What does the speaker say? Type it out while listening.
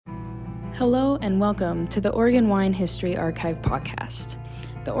Hello and welcome to the Oregon Wine History Archive podcast.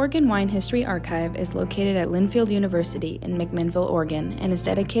 The Oregon Wine History Archive is located at Linfield University in McMinnville, Oregon, and is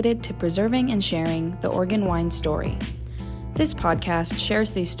dedicated to preserving and sharing the Oregon wine story. This podcast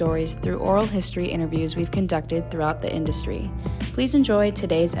shares these stories through oral history interviews we've conducted throughout the industry. Please enjoy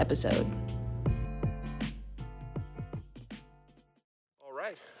today's episode. All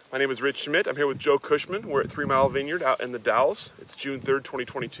right. My name is Rich Schmidt. I'm here with Joe Cushman. We're at Threemile Vineyard out in the Dalles. It's June 3rd,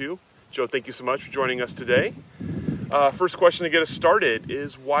 2022. Joe, thank you so much for joining us today. First question to get us started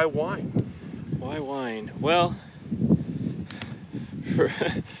is why wine? Why wine? Well,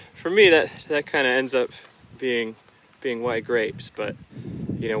 for me that kind of ends up being why grapes, but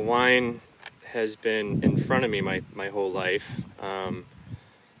wine has been in front of me my whole life.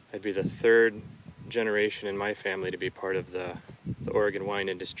 I'd be the third generation in my family to be part of the Oregon wine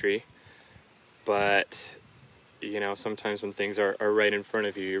industry, but sometimes when things are right in front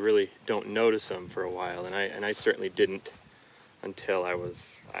of you, you really don't notice them for a while, and I certainly didn't until I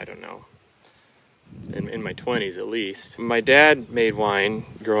was, in my 20s at least. My dad made wine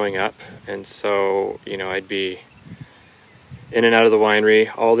growing up, and so, I'd be in and out of the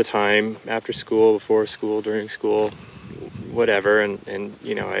winery all the time, after school, before school, during school, whatever, and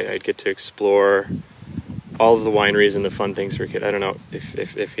I'd get to explore all of the wineries and the fun things for kids. I don't know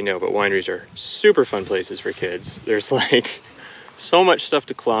if you know, but wineries are super fun places for kids. There's so much stuff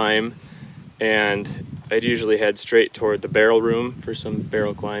to climb, and I'd usually head straight toward the barrel room for some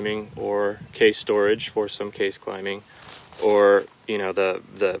barrel climbing, or case storage for some case climbing, or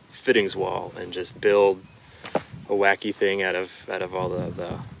the fittings wall and just build a wacky thing out of all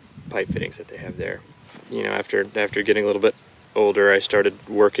the pipe fittings that they have there. After getting a little bit older, I started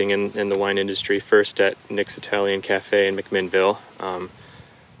working in the wine industry, first at Nick's Italian Cafe in McMinnville,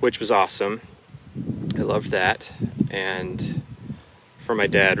 which was awesome. I loved that. And for my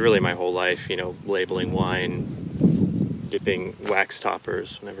dad, really my whole life, labeling wine, dipping wax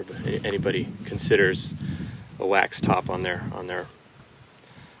toppers, whenever anybody considers a wax top on their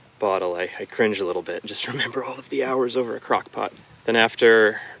bottle, I cringe a little bit. Just remember all of the hours over a crock pot. Then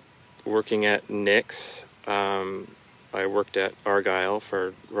after working at Nick's, I worked at Argyle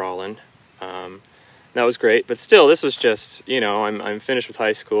for Rollin. That was great, but still, this was just, I'm finished with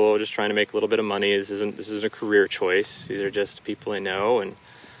high school, just trying to make a little bit of money. This isn't a career choice. These are just people I know and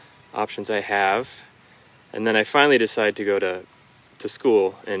options I have. And then I finally decided to go to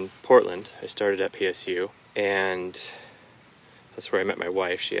school in Portland. I started at PSU, and that's where I met my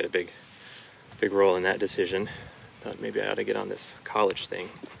wife. She had a big role in that decision. Thought maybe I ought to get on this college thing,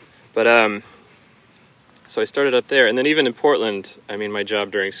 but so I started up there, and then even in Portland, my job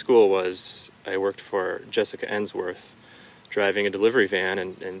during school was I worked for Jessica Ensworth, driving a delivery van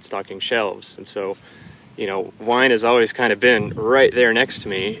and stocking shelves. And so, wine has always kind of been right there next to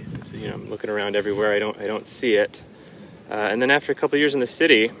me. So, I'm looking around everywhere. I don't see it. And then after a couple of years in the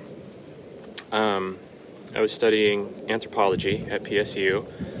city, I was studying anthropology at PSU,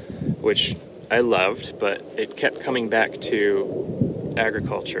 which I loved, but it kept coming back to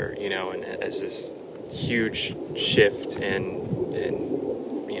agriculture, and as this huge shift in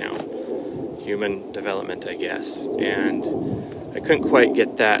human development, I guess, and I couldn't quite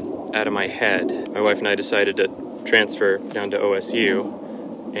get that out of my head. My wife and I decided to transfer down to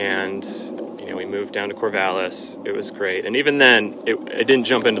OSU, and we moved down to Corvallis. It was great, and even then I didn't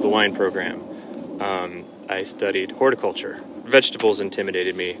jump into the wine program. I studied horticulture. Vegetables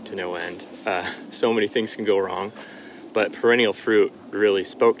intimidated me to no end. So many things can go wrong. But perennial fruit really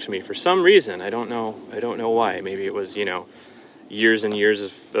spoke to me for some reason. I don't know why. Maybe it was, years and years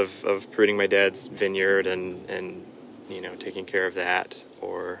of pruning my dad's vineyard and taking care of that,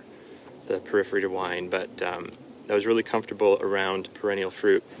 or the periphery to wine. But I was really comfortable around perennial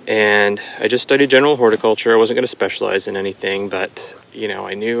fruit. And I just studied general horticulture. I wasn't going to specialize in anything, but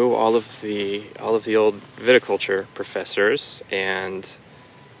I knew all of the old viticulture professors, and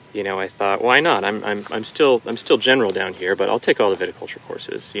I thought, why not? I'm still general down here, but I'll take all the viticulture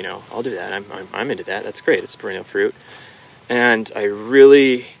courses. I'll do that. I'm into that. That's great. It's perennial fruit, and I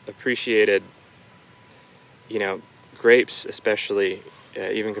really appreciated, grapes, especially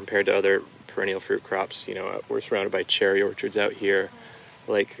even compared to other perennial fruit crops. We're surrounded by cherry orchards out here.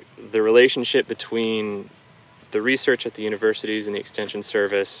 Like the relationship between the research at the universities and the extension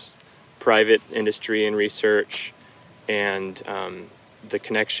service, private industry and research, and the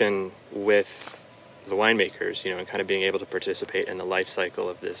connection with the winemakers, and kind of being able to participate in the life cycle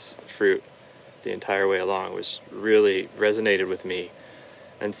of this fruit the entire way along was really resonated with me.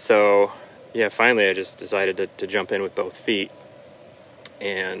 And so, finally I just decided to jump in with both feet.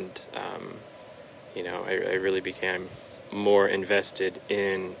 And, I really became more invested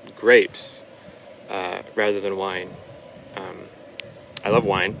in grapes rather than wine. I love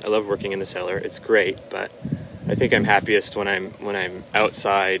wine. I love working in the cellar. It's great, but I think I'm happiest when I'm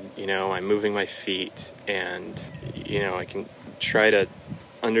outside. I'm moving my feet, and I can try to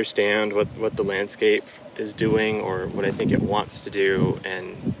understand what the landscape is doing or what I think it wants to do,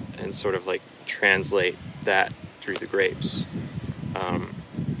 and sort of like translate that through the grapes,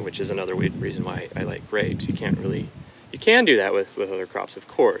 which is another reason why I like grapes. You can do that with other crops, of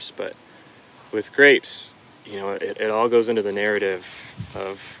course, but with grapes, it all goes into the narrative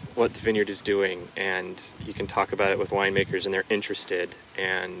of what the vineyard is doing, and you can talk about it with winemakers and they're interested,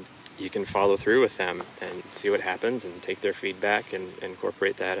 and you can follow through with them and see what happens and take their feedback and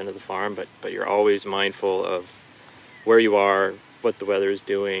incorporate that into the farm, but you're always mindful of where you are, what the weather is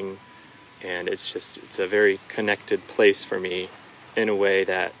doing, and it's a very connected place for me in a way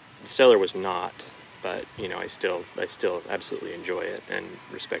that the cellar was not. But I still absolutely enjoy it and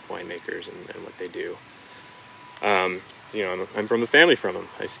respect winemakers and what they do. I'm from the family from them.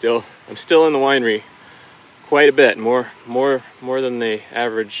 I'm still in the winery quite a bit, more than the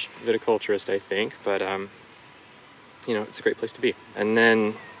average viticulturist, I think. But it's a great place to be. And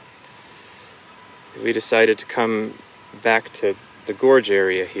then we decided to come back to the Gorge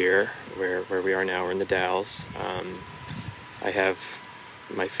area here, where we are now. We're in the Dalles.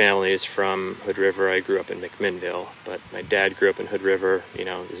 My family is from Hood River. I grew up in McMinnville, but my dad grew up in Hood River.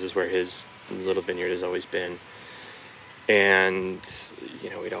 This is where his little vineyard has always been. And,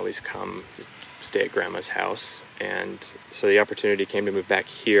 we'd always come stay at Grandma's house. And so the opportunity came to move back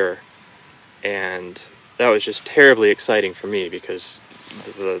here. And that was just terribly exciting for me because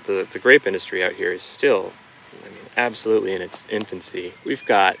the grape industry out here is still, absolutely in its infancy. We've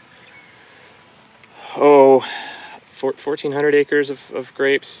got, 1,400 acres of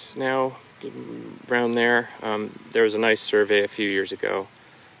grapes now, around there. There was a nice survey a few years ago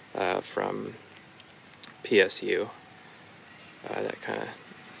from PSU that kind of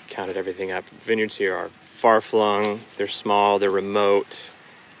counted everything up. Vineyards here are far-flung, they're small, they're remote,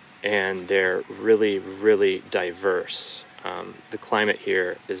 and they're really, really diverse. The climate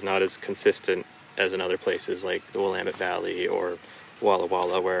here is not as consistent as in other places like the Willamette Valley or Walla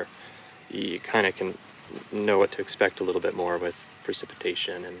Walla, where you kind of can know what to expect a little bit more with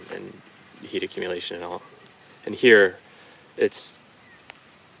precipitation and heat accumulation and all. And here, it's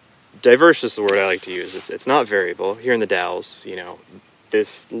diverse is the word I like to use. It's not variable. Here in the Dalles,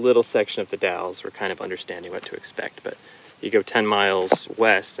 this little section of the Dalles, we're kind of understanding what to expect. But you go 10 miles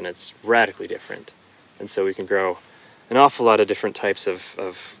west, and it's radically different. And so we can grow an awful lot of different types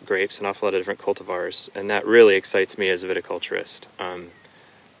of grapes, an awful lot of different cultivars, and that really excites me as a viticulturist.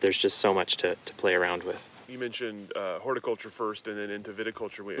 There's just so much to play around with. You mentioned horticulture first and then into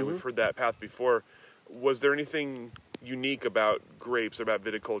viticulture, and we've heard that path before. Was there anything unique about grapes, about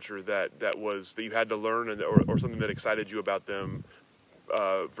viticulture that you had to learn, or something that excited you about them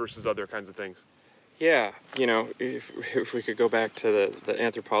versus other kinds of things? Yeah, if we could go back to the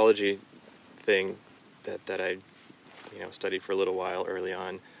anthropology thing that I studied for a little while early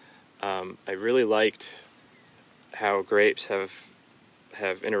on, I really liked how grapes have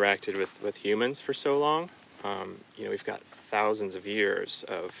interacted with humans for so long. We've got thousands of years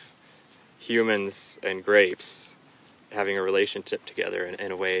of humans and grapes having a relationship together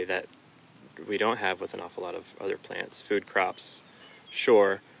in a way that we don't have with an awful lot of other plants. Food crops,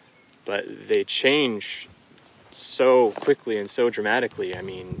 sure, but they change so quickly and so dramatically.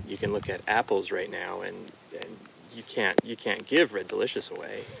 You can look at apples right now, and you can't give Red Delicious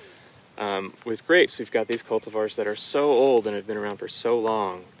away. With grapes, we've got these cultivars that are so old and have been around for so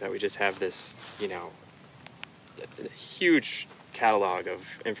long that we just have this, a huge catalog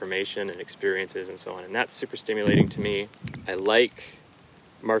of information and experiences and so on. And that's super stimulating to me. I like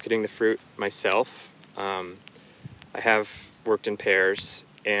marketing the fruit myself. I have worked in pears,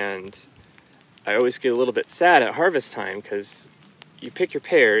 and I always get a little bit sad at harvest time because you pick your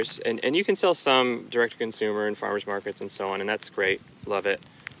pears, and you can sell some direct to consumer in farmers markets and so on, and that's great, love it.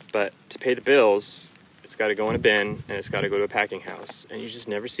 But to pay the bills, it's got to go in a bin, and it's got to go to a packing house, and you just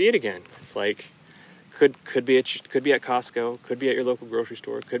never see it again. It's like could be at Costco, could be at your local grocery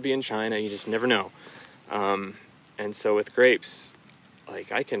store, could be in China. You just never know. And so with grapes,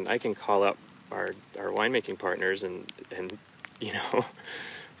 like I can call up our winemaking partners and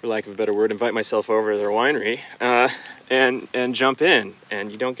for lack of a better word, invite myself over to their winery and jump in.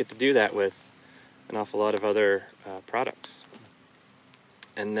 And you don't get to do that with an awful lot of other products.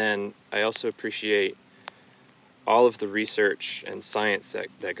 And then I also appreciate all of the research and science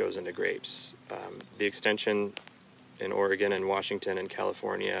that goes into grapes. The extension in Oregon and Washington and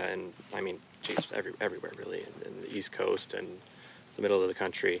California and, everywhere really, in the East Coast and the middle of the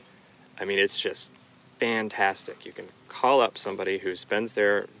country. I mean, it's just fantastic. You can call up somebody who spends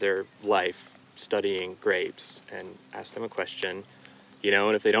their life studying grapes and ask them a question,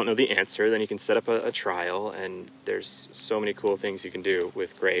 and if they don't know the answer, then you can set up a trial, and there's so many cool things you can do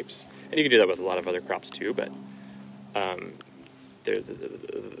with grapes. And you can do that with a lot of other crops too, but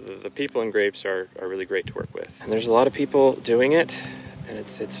the people in grapes are really great to work with. And there's a lot of people doing it, and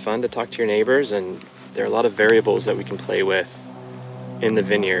it's fun to talk to your neighbors, and there are a lot of variables that we can play with in the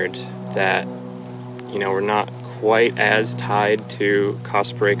vineyard that, we're not quite as tied to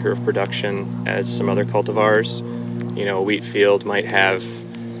cost per acre of production as some other cultivars. A wheat field might have,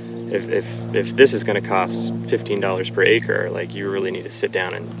 if this is going to cost $15 per acre, like, you really need to sit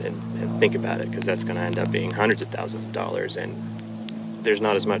down and think about it, because that's going to end up being hundreds of thousands of dollars, and there's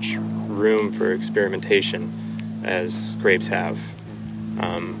not as much room for experimentation as grapes have.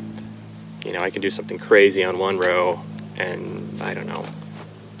 I can do something crazy on one row and, I don't know,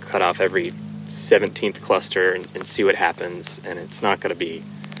 cut off every 17th cluster and see what happens, and it's not going to be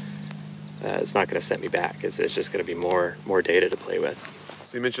it's not going to set me back. It's just going to be more data to play with.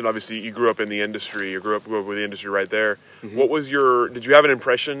 So you mentioned, obviously, you grew up in the industry. You grew up with the industry right there. Mm-hmm. Did you have an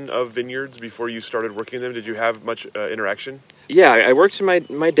impression of vineyards before you started working in them? Did you have much interaction? Yeah, I worked in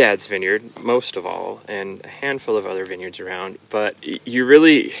my dad's vineyard, most of all, and a handful of other vineyards around. But you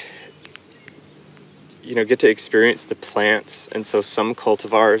really, get to experience the plants. And so some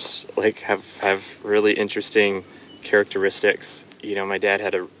cultivars, have really interesting characteristics. My dad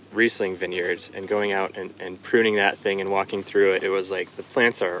had a Riesling vineyard, and going out and pruning that thing and walking through it, it was like the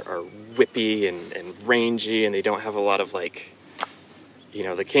plants are whippy and rangy, and they don't have a lot of,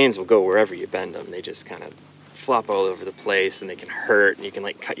 the canes will go wherever you bend them. They just kind of flop all over the place, and they can hurt, and you can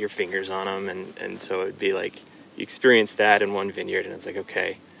cut your fingers on them, and so it'd be like you experience that in one vineyard, and it's like,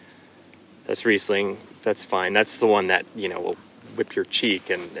 okay, that's Riesling, that's fine, that's the one that will whip your cheek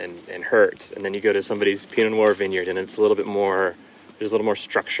and hurt. And then you go to somebody's Pinot Noir vineyard, and it's a little bit more, there's a little more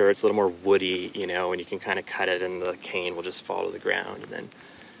structure, it's a little more woody, and you can kind of cut it, and the cane will just fall to the ground,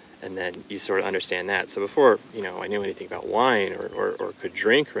 and then you sort of understand that. So before, I knew anything about wine or could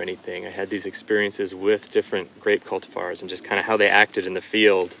drink or anything, I had these experiences with different grape cultivars and just kind of how they acted in the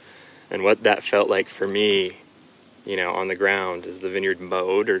field and what that felt like for me, on the ground. Is the vineyard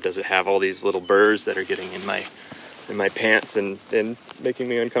mowed, or does it have all these little burrs that are getting in my pants and making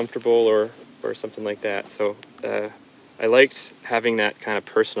me uncomfortable or something like that? So I liked having that kind of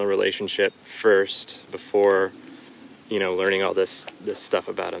personal relationship first before, learning all this stuff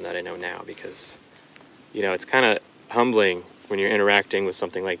about them that I know now, because, it's kind of humbling when you're interacting with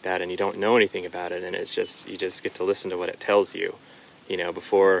something like that and you don't know anything about it, and it's just, you just get to listen to what it tells you,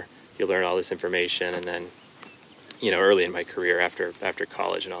 before you learn all this information. And then, early in my career after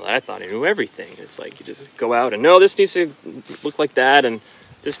college and all that, I thought I knew everything. It's like you just go out and, no, this needs to look like that, and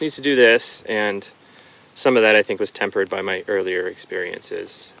this needs to do this, and some of that I think was tempered by my earlier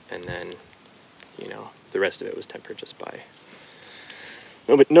experiences, and then, the rest of it was tempered just by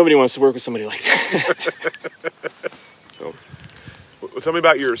nobody wants to work with somebody like that. So, well, tell me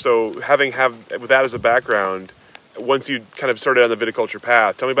about with that as a background, once you kind of started on the viticulture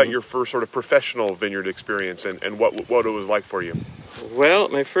path, tell me about your first sort of professional vineyard experience and what it was like for you. Well,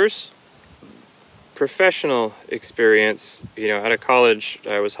 my first professional experience, out of college,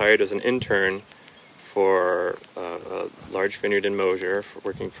 I was hired as an intern for a large vineyard in Mosier,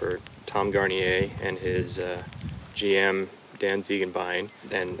 working for Tom Garnier and his GM, Dan Ziegenbein,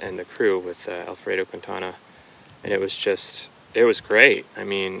 and the crew with Alfredo Quintana. And it was great. I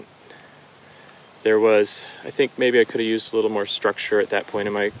mean, I think maybe I could have used a little more structure at that point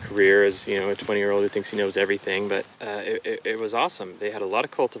in my career as, a 20-year-old who thinks he knows everything, but it was awesome. They had a lot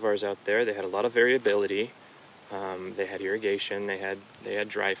of cultivars out there. They had a lot of variability. They had irrigation, they had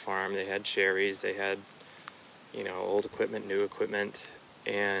dry farm, they had cherries, they had, old equipment, new equipment,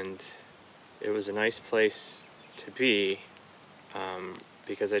 and it was a nice place to be,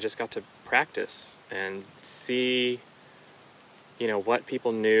 because I just got to practice and see, what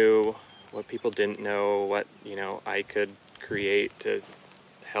people knew, what people didn't know, what, I could create to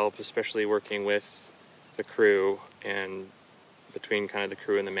help, especially working with the crew and between kind of the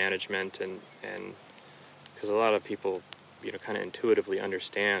crew and the management, and because a lot of people, kind of intuitively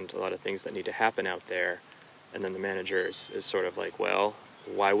understand a lot of things that need to happen out there, and then the manager is sort of like, well,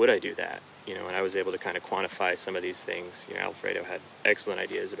 why would I do that? And I was able to kind of quantify some of these things. Alfredo had excellent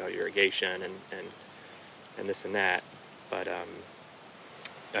ideas about irrigation and this and that, but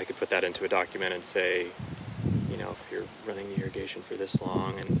I could put that into a document and say, if you're running the irrigation for this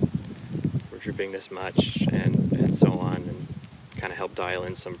long and we're dripping this much and so on, and kind of help dial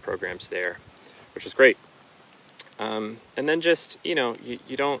in some programs there. which was great. And then just, you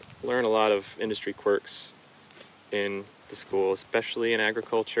don't learn a lot of industry quirks in the school, especially in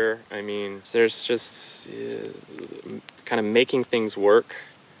agriculture. I mean, there's just kind of making things work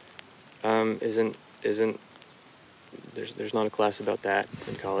isn't there's not a class about that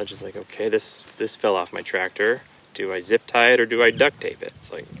in college. It's like, okay, this fell off my tractor. Do I zip tie it or do I duct tape it?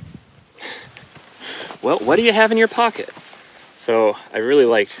 It's like, well, what do you have in your pocket? So I really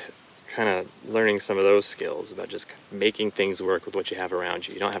liked kind of learning some of those skills about just making things work with what you have around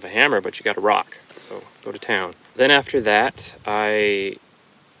you. You don't have a hammer, but you got a rock, so go to town. Then after that, I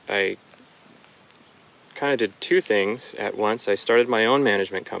kind of did two things at once. I started my own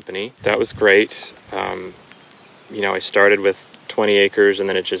management company. That was great. I started with 20 acres, and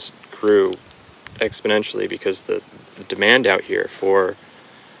then it just grew exponentially because the demand out here for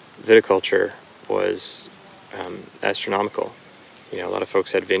viticulture was astronomical. A lot of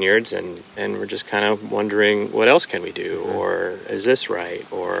folks had vineyards, and we're just kind of wondering, what else can we do? Or is this right?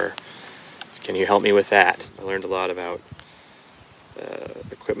 Or can you help me with that? I learned a lot about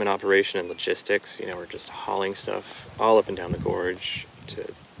equipment operation and logistics. We're just hauling stuff all up and down the gorge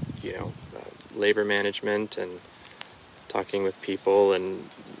to, labor management and talking with people and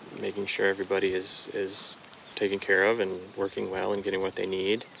making sure everybody is taken care of and working well and getting what they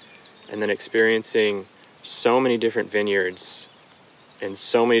need. And then experiencing so many different vineyards in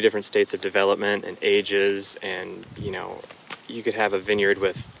so many different states of development and ages, and you could have a vineyard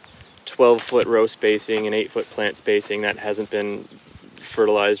with 12-foot row spacing and 8-foot plant spacing that hasn't been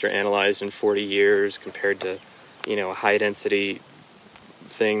fertilized or analyzed in 40 years compared to a high density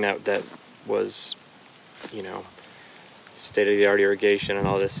thing that was state-of-the-art irrigation and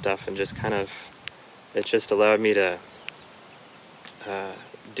all this stuff, and just kind of it just allowed me to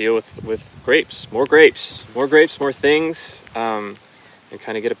deal with grapes, more things, and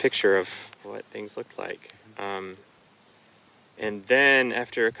kind of get a picture of what things looked like. And then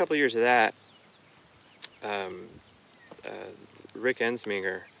after a couple years of that, Rick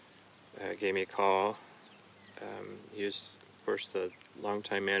Ensminger gave me a call. He was, of course, the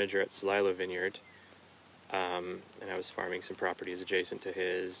longtime manager at Threemile Vineyard, and I was farming some properties adjacent to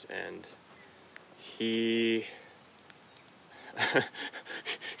his, and he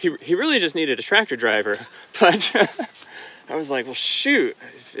really just needed a tractor driver, but I was like, well, shoot,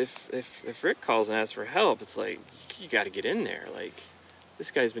 if Rick calls and asks for help, it's like, you got to get in there. Like,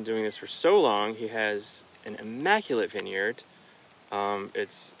 this guy's been doing this for so long. He has an immaculate vineyard.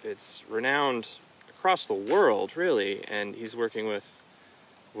 It's renowned across the world, really, and he's working with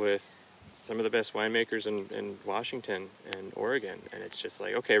some of the best winemakers in Washington and Oregon, and it's just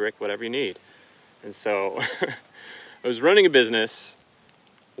like, okay, Rick, whatever you need. And so I was running a business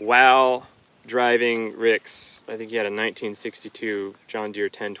while driving Rick's, I think he had a 1962 John Deere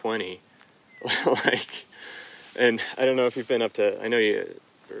 1020, and I don't know if you've been up to, I know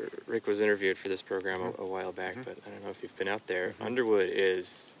Rick was interviewed for this program a while back, but I don't know if you've been out there. Underwood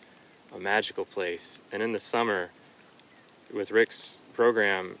is a magical place, and in the summer, with Rick's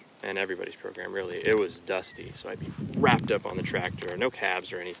program, and everybody's program, really, it was dusty, so I'd be wrapped up on the tractor, no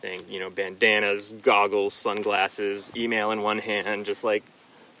cabs or anything, bandanas, goggles, sunglasses, email in one hand, just like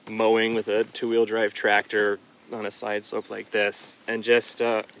mowing with a two-wheel drive tractor on a side slope like this, and just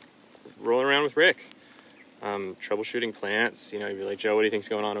rolling around with Rick, troubleshooting plants. He'd be like, Joe, what do you think's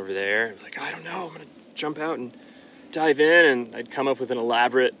going on over there? I'd be like, I don't know, I'm gonna jump out and dive in, and I'd come up with an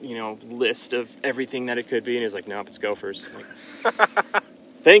elaborate, list of everything that it could be, and he's like, nope, it's gophers. I'm like,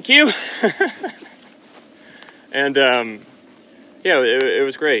 thank you. And it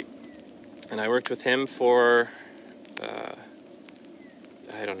was great, and I worked with him for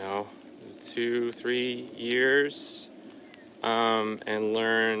I don't know, 2-3 years, and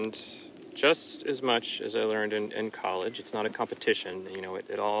learned just as much as I learned in college. It's not a competition,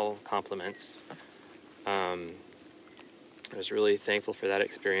 it all complements. I was really thankful for that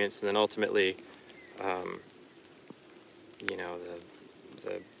experience, and then ultimately, the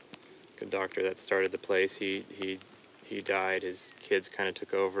good doctor that started the place, he died. His kids kind of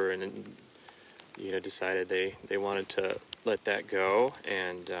took over, and then, decided they wanted to let that go,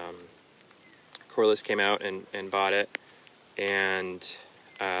 and Corliss came out and bought it, and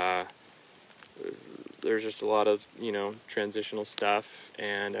there's just a lot of transitional stuff,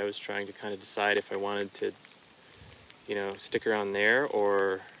 and I was trying to kind of decide if I wanted to stick around there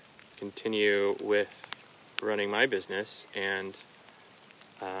or continue with running my business, and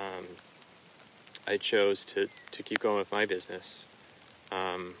I chose to keep going with my business,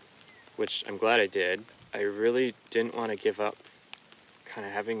 which I'm glad I did. I really didn't want to give up kind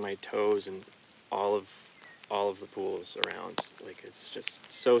of having my toes in all of the pools around. Like, it's just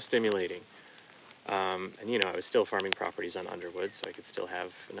so stimulating. And, you know, I was still farming properties on Underwood, so I could still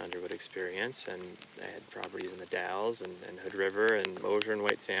have an Underwood experience. And I had properties in the Dalles and Hood River and Mosier and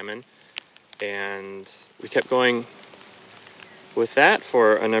White Salmon. And we kept going with that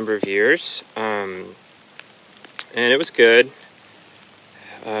for a number of years. And it was good.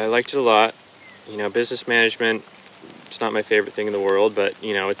 I liked it a lot. You know, business management, it's not my favorite thing in the world, but,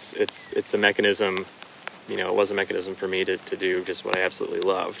 you know, it's a mechanism. You know, it was a mechanism for me to do just what I absolutely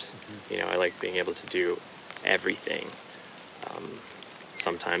loved. Mm-hmm. You know, I like being able to do everything.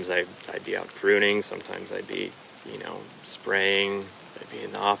 Sometimes I'd be out pruning, sometimes I'd be, you know, spraying, I'd be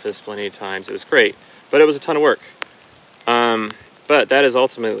in the office plenty of times. It was great, but it was a ton of work. But that is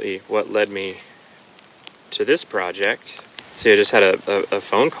ultimately what led me to this project. See, I just had a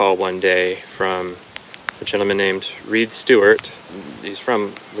phone call one day from a gentleman named Reed Stewart. He's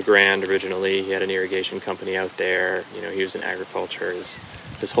from LeGrand originally. He had an irrigation company out there. You know, he was in agriculture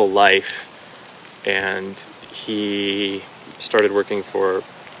his whole life. And he started working for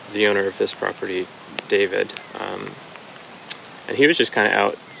the owner of this property, David. And he was just kind of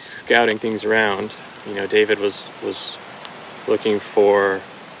out scouting things around. You know, David was looking for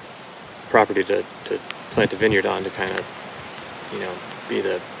property to plant a vineyard on to kind of, you know, be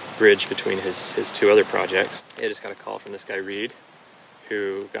the bridge between his two other projects. I just got a call from this guy Reed,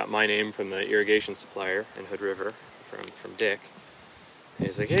 who got my name from the irrigation supplier in Hood River from Dick. And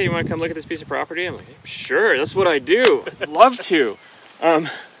he's like, "Hey, you want to come look at this piece of property?" I'm like, "Hey, sure, that's what I do. I'd love to." I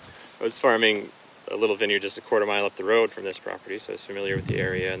was farming a little vineyard just a quarter mile up the road from this property, so I was familiar with the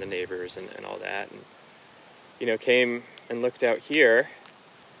area and the neighbors and all that. And, you know, came and looked out here.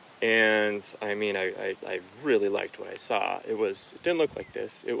 And I mean, I really liked what I saw. It didn't look like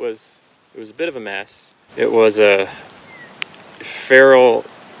this. It was a bit of a mess. It was a feral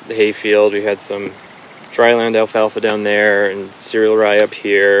hayfield. We had some dryland alfalfa down there and cereal rye up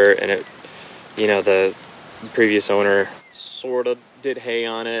here. And it, you know, the previous owner sort of did hay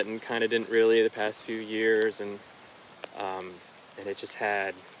on it and kind of didn't really the past few years. And it just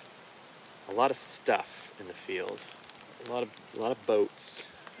had a lot of stuff in the field. A lot of boats.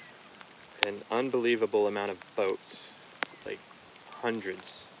 An unbelievable amount of boats, like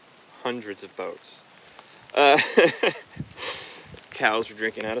hundreds of boats. Cows were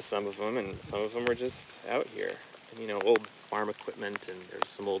drinking out of some of them, and some of them were just out here. And, you know, old farm equipment, and there's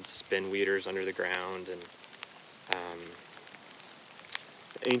some old spin weeders under the ground, and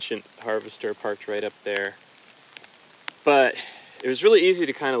ancient harvester parked right up there. But it was really easy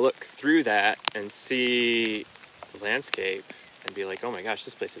to kind of look through that and see the landscape and be like, oh my gosh,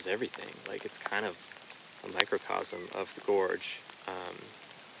 this place is everything. Like, it's kind of a microcosm of the gorge.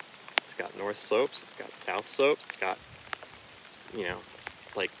 It's got north slopes, it's got south slopes, it's got, you know,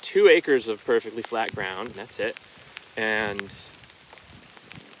 like 2 acres of perfectly flat ground, and that's it. And,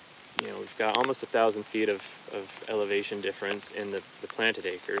 you know, we've got almost 1,000 feet of elevation difference in the planted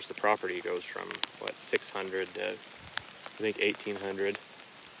acres. The property goes from, 600 to, I think, 1,800.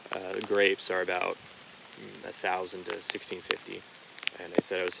 The grapes are about 1,000 to 1,650, and I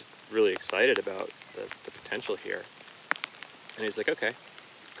said I was really excited about the potential here. And he's like, "Okay,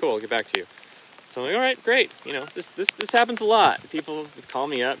 cool, I'll get back to you." So I'm like, "All right, great. You know, this happens a lot. People call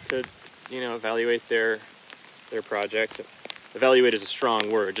me up to, you know, evaluate their projects. Evaluate is a strong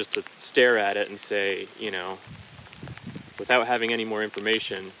word, just to stare at it and say, you know, without having any more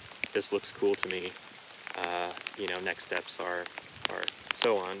information, this looks cool to me. You know, next steps are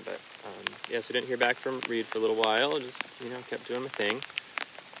so on, but." So I didn't hear back from Reed for a little while. I just, you know, kept doing my thing.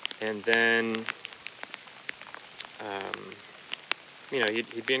 And then, you know,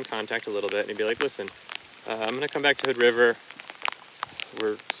 he'd be in contact a little bit, and he'd be like, "Listen, I'm going to come back to Hood River.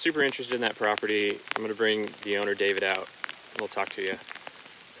 We're super interested in that property. I'm going to bring the owner, David, out. We'll talk to you."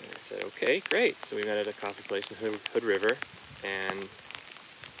 And I said, "Okay, great." So we met at a coffee place in Hood River and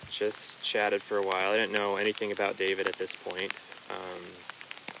just chatted for a while. I didn't know anything about David at this point.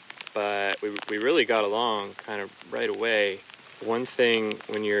 But we really got along kind of right away. One thing,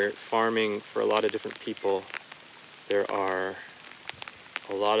 when you're farming for a lot of different people, there are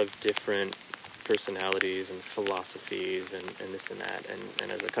a lot of different personalities and philosophies and this and that.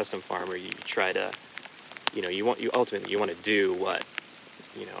 And as a custom farmer, you try to, you know, you ultimately want to do what,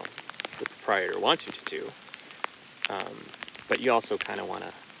 you know, the proprietor wants you to do. But you also kind of want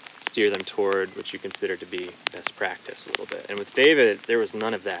to steer them toward what you consider to be best practice a little bit. And with David, there was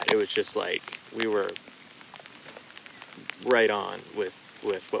none of that. It was just like we were right on with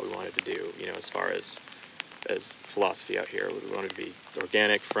what we wanted to do, you know, as far as philosophy out here. We wanted to be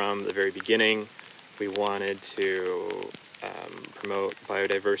organic from the very beginning. We wanted to promote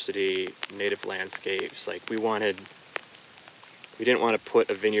biodiversity, native landscapes. Like, we wanted we didn't want to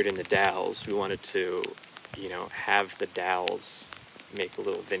put a vineyard in the Dalles. We wanted to, you know, have the Dalles make a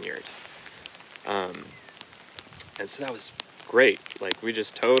little vineyard. And so that was great. Like, we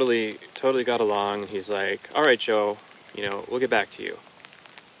just totally got along. He's like, all right, Joe, you know, we'll get back to you.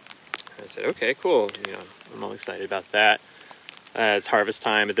 And I said, okay, cool. You know, I'm all excited about that. It's harvest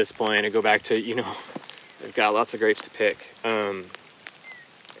time at this point. I go back to, you know, I've got lots of grapes to pick. And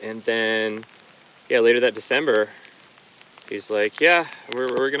then, yeah, later that December, he's like, yeah,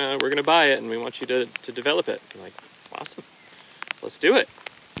 we're gonna buy it, and we want you to develop it. I'm like, awesome, let's do it.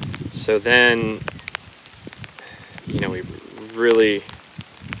 So then, you know, we really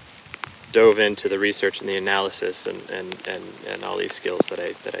dove into the research and the analysis and all these skills that I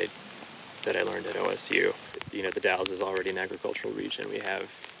learned at OSU. You know, the Dalles is already an agricultural region. We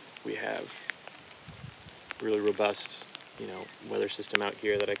have really robust, you know, weather system out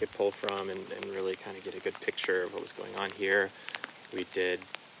here that I could pull from and really kind of get a good picture of what was going on here. We did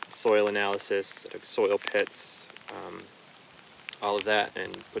soil analysis, soil pits, all of that,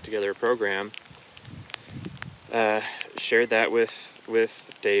 and put together a program. Shared that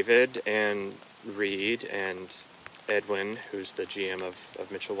with David and Reed and Edwin, who's the GM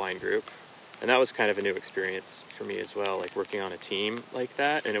of Mitchell Wine Group. And that was kind of a new experience for me as well, like working on a team like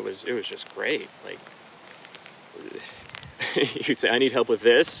that. And it was just great. Like, you'd say, I need help with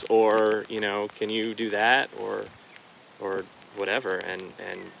this, or, you know, can you do that, or whatever. And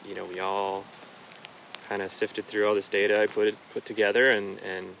you know, we all kind of sifted through all this data I put together and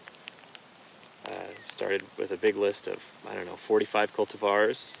started with a big list of, I don't know, 45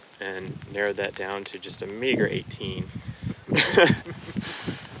 cultivars, and narrowed that down to just a meager 18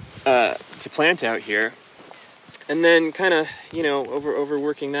 to plant out here. And then kind of, you know, over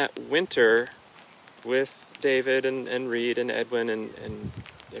working that winter with David and Reed and Edwin and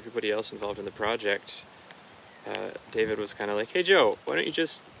everybody else involved in the project, David was kind of like, hey Joe, why don't you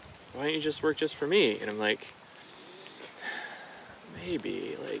just work just for me? And I'm like,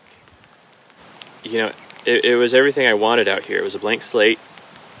 maybe, like, you know, it was everything I wanted out here. It was a blank slate.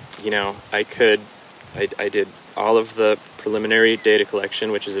 You know, I did all of the preliminary data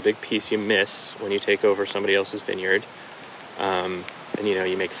collection, which is a big piece you miss when you take over somebody else's vineyard. And, you know,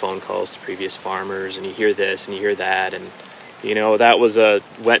 you make phone calls to previous farmers, and you hear this and you hear that, and, you know, that was a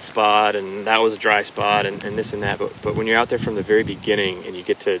wet spot and that was a dry spot and this and that. But when you're out there from the very beginning and you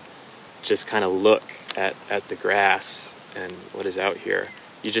get to just kind of look at the grass and what is out here,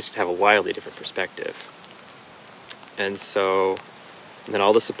 you just have a wildly different perspective. And so, and then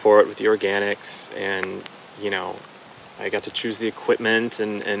all the support with the organics, and, you know, I got to choose the equipment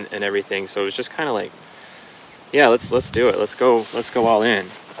and everything. So it was just kind of like, yeah, let's do it. Let's go all in.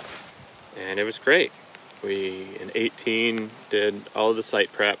 And it was great. We, in 18, did all of the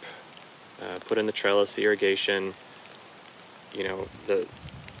site prep, put in the trellis, the irrigation. You know,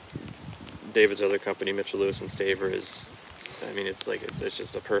 David's other company, Mitchell Lewis and Staver, is, I mean, it's like, it's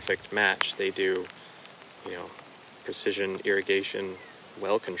just a perfect match. They do, you know, precision irrigation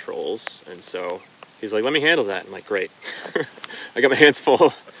well controls. And so he's like, let me handle that. I'm like, great. I got my hands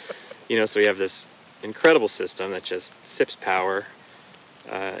full. You know, so we have this incredible system that just sips power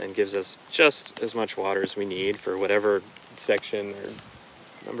and gives us just as much water as we need for whatever section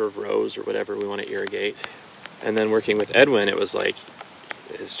or number of rows or whatever we want to irrigate. And then working with Edwin, it was like,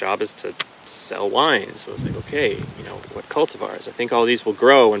 his job is to sell wine. So it was like, okay, you know, what cultivars? I think all these will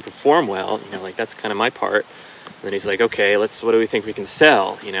grow and perform well. You know, like, that's kind of my part. And then he's like, okay, what do we think we can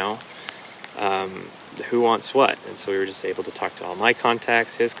sell, you know? Who wants what? And so we were just able to talk to all my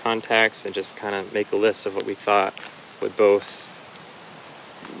contacts, his contacts, and just kind of make a list of what we thought would both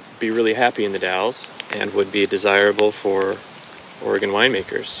be really happy in the Dalles and would be desirable for Oregon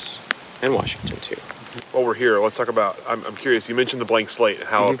winemakers and Washington too. While we're here, let's talk about, I'm curious, you mentioned the blank slate and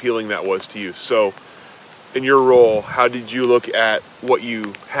how appealing that was to you. So in your role, how did you look at what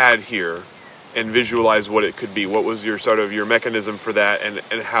you had here and visualize what it could be? What was your sort of your mechanism for that,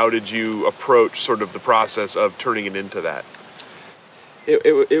 and how did you approach sort of the process of turning it into that?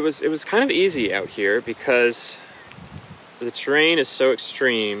 It was kind of easy out here because the terrain is so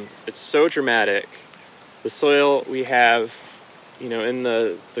extreme, it's so dramatic. The soil we have, you know, in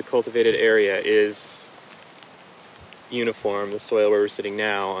the cultivated area is uniform. The soil where we're sitting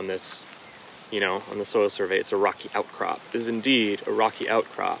now on this, you know, on the soil survey, it's a rocky outcrop. It is indeed a rocky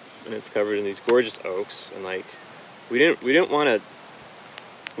outcrop. And it's covered in these gorgeous oaks, and like, we didn't want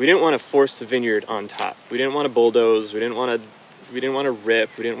to force the vineyard on top. We didn't want to bulldoze. We didn't want to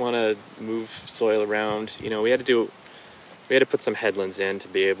rip. We didn't want to move soil around. You know, we had to put some headlands in to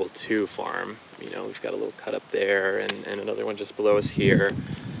be able to farm. You know, we've got a little cut up there and another one just below us here.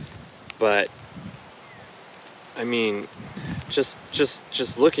 But I mean,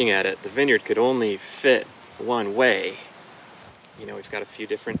 just looking at it, the vineyard could only fit one way. You know, we've got a few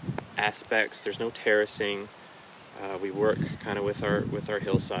different aspects. There's no terracing. We work kind of with our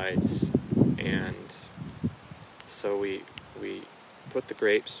hillsides, and so we put the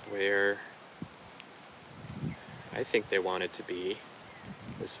grapes where I think they wanted to be,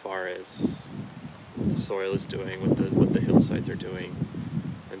 as far as what the soil is doing, what the hillsides are doing,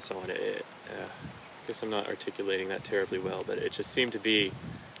 and so on. I guess I'm not articulating that terribly well, but it just seemed to be,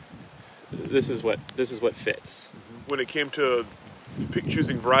 this is what fits. When it came to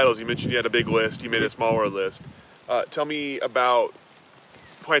choosing varietals, you mentioned you had a big list. You made a smaller list. Tell me about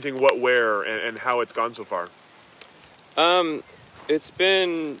planting what where and how it's gone so far. It's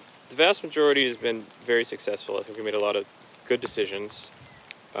been, the vast majority has been very successful. I think we made a lot of good decisions.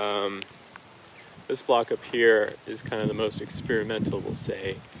 This block up here is kind of the most experimental, we'll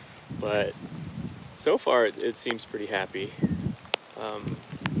say, but so far it seems pretty happy.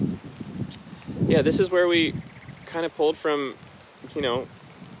 Yeah, this is where we kind of pulled from, you know,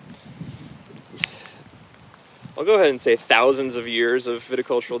 I'll go ahead and say thousands of years of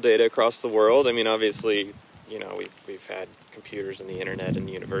viticultural data across the world. I mean, obviously, you know, we've had computers and the internet and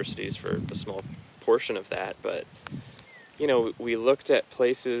the universities for a small portion of that, but, you know, we looked at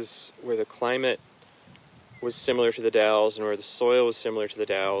places where the climate was similar to the Dalles and where the soil was similar to the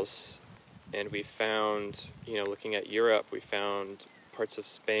Dalles, and we found, you know, looking at Europe, we found parts of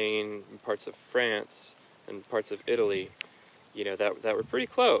Spain, and parts of France, and parts of Italy, you know, that were pretty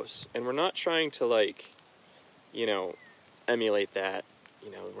close. And we're not trying to, like, you know, emulate that.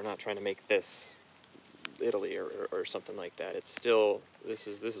 You know, we're not trying to make this Italy or something like that. It's still, this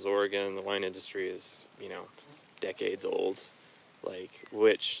is Oregon. The wine industry is, you know, decades old, like,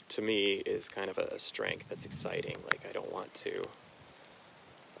 which to me is kind of a strength that's exciting. Like, I don't want to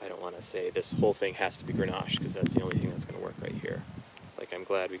say this whole thing has to be Grenache, because that's the only thing that's going to work right here. Like, I'm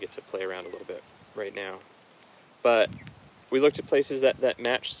glad we get to play around a little bit right now. But we looked at places that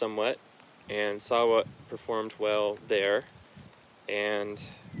matched somewhat and saw what performed well there, and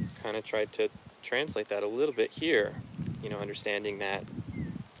kind of tried to translate that a little bit here, you know, understanding that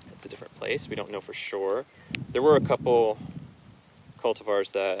it's a different place. We don't know for sure. There were a couple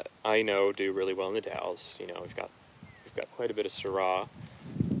cultivars that I know do really well in the Dalles. You know, we've got quite a bit of Syrah,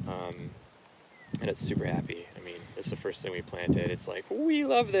 and it's super happy. I mean, this is the first thing we planted. It's like, we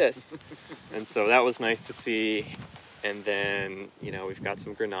love this. And so that was nice to see. And then, you know, we've got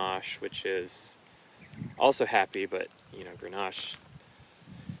some Grenache, which is also happy, but, you know, Grenache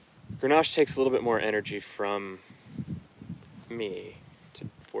takes a little bit more energy from me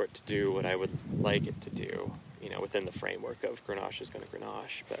for it to do what I would like it to do, you know, within the framework of Grenache is going to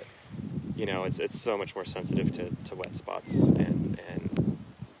Grenache. But, you know, it's so much more sensitive to wet spots and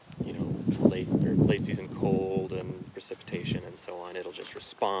you know, late season cold and precipitation and so on. It'll just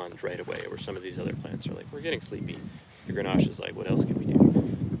respond right away, where some of these other plants are like, we're getting sleepy. The Grenache is like, what else can we do?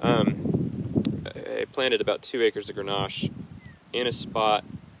 I planted about 2 acres of Grenache in a spot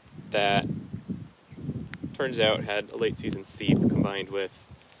that turns out had a late season seep combined with,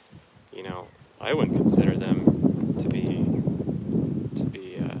 you know, I wouldn't consider them to be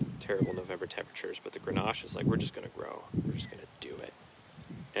terrible November temperatures, but the Grenache is like, we're just going to grow. We're just going to do it.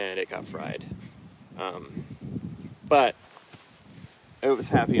 And it got fried. But it was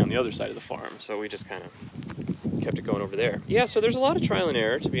happy on the other side of the farm, so we just kind of kept it going over there. Yeah, so there's a lot of trial and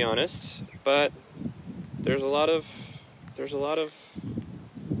error, to be honest, but there's a lot of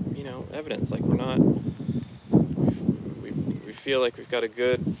you know, evidence. Like, we feel like we've got a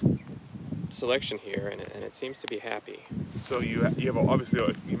good selection here, and it seems to be happy. So you have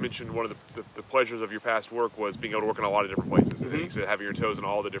obviously, you mentioned one of the pleasures of your past work was being able to work in a lot of different places, and you said having your toes in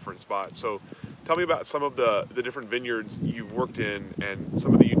all the different spots. So tell me about some of the different vineyards you've worked in and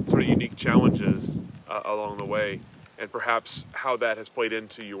some of the sort of unique challenges along the way, and perhaps how that has played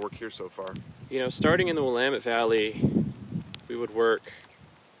into your work here so far. You know, starting in the Willamette Valley, we would work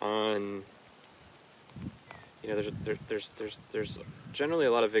on, you know, there's generally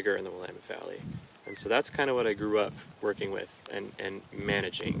a lot of vigor in the Willamette Valley. And so that's kind of what I grew up working with and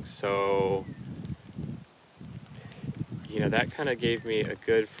managing. So, you know, that kind of gave me a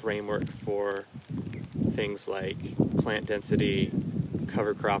good framework for things like plant density,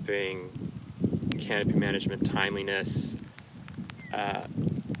 cover cropping, canopy management, timeliness.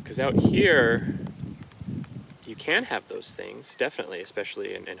 Because out here, you can have those things, definitely,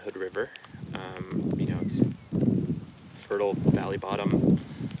 especially in Hood River. You know, it's fertile valley bottom.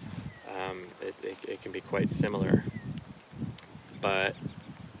 It can be quite similar, but,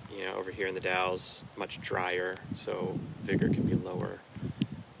 you know, over here in the Dalles, much drier, so vigor can be lower,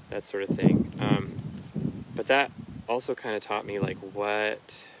 that sort of thing. But that also kind of taught me like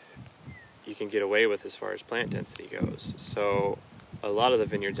what you can get away with as far as plant density goes. So a lot of the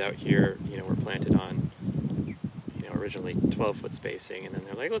vineyards out here, were planted on, originally 12-foot spacing, and then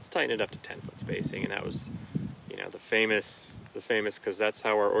they're like, let's tighten it up to 10-foot spacing, and that was, the famous, because that's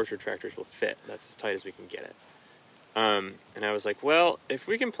how our orchard tractors will fit. That's as tight as we can get it. And I was like, well, if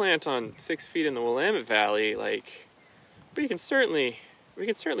we can plant on 6 feet in the Willamette Valley, like, we can certainly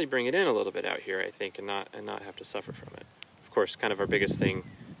bring it in a little bit out here, I think, and not have to suffer from it. Of course, kind of our biggest thing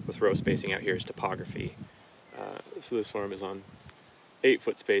with row spacing out here is topography. So this farm is on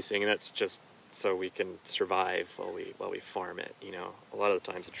 8-foot spacing, and that's just so we can survive while we farm it. A lot of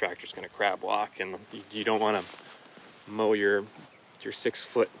the times the tractor's going to crab walk, and you don't want to mow your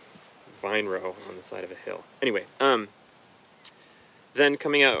 6-foot vine row on the side of a hill. Anyway, then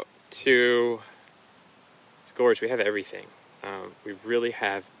coming out to the gorge, we have everything. We really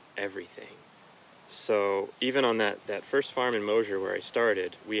have everything. So even on that first farm in Mosier where I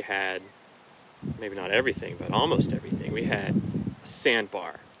started, we had maybe not everything, but almost everything. We had a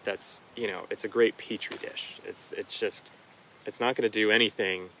sandbar. That's, it's a great petri dish. It's not going to do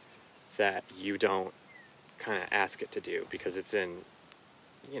anything that you don't kind of ask it to do, because it's in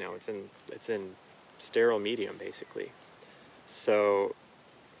sterile medium basically. So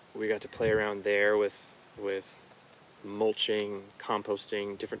we got to play around there with mulching,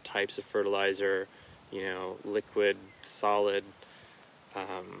 composting, different types of fertilizer, liquid, solid,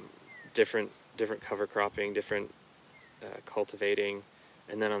 different cover cropping, different cultivating.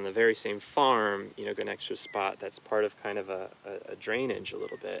 And then on the very same farm, go next to a spot that's part of kind of a drainage a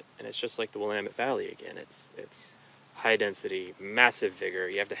little bit. And it's just like the Willamette Valley again. It's high density, massive vigor.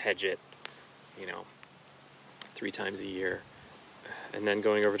 You have to hedge it, 3 times a year. And then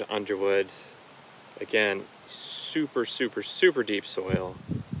going over to Underwood, again, super, super, super deep soil,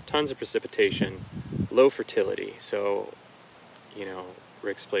 tons of precipitation, low fertility. So,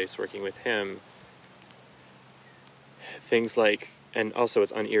 Rick's place, working with him, things like, and also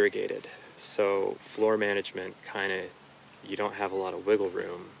it's unirrigated. So floor management you don't have a lot of wiggle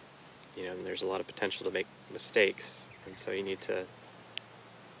room, and there's a lot of potential to make mistakes. And so you need to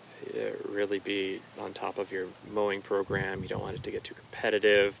really be on top of your mowing program. You don't want it to get too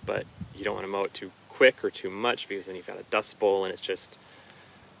competitive, but you don't want to mow it too quick or too much, because then you've got a dust bowl, and it's just,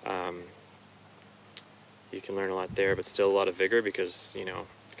 you can learn a lot there, but still a lot of vigor, because, you've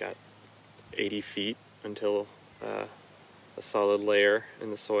got 80 feet until a solid layer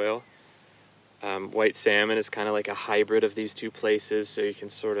in the soil. White salmon is kind of like a hybrid of these two places, so you can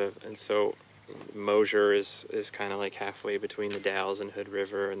and so Mosier is kind of like halfway between the Dalles and Hood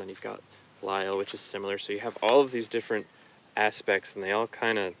River, and then you've got Lyle, which is similar. So you have all of these different aspects, and they all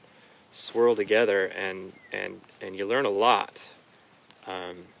kind of swirl together, and you learn a lot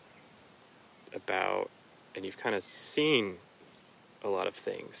about, and you've kind of seen a lot of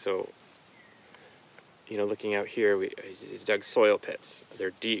things. So, looking out here, we dug soil pits.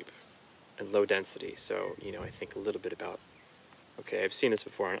 They're deep and low density. So, I think a little bit about, okay, I've seen this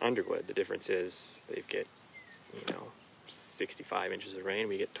before on Underwood. The difference is they get, 65 inches of rain.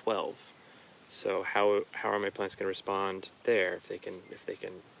 We get 12. So how are my plants going to respond there? If they can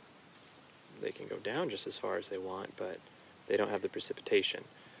go down just as far as they want, but they don't have the precipitation.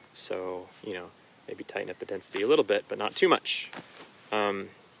 So, maybe tighten up the density a little bit, but not too much.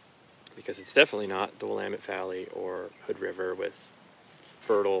 Because it's definitely not the Willamette Valley or Hood River with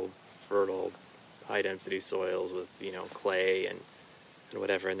fertile, high-density soils with, clay and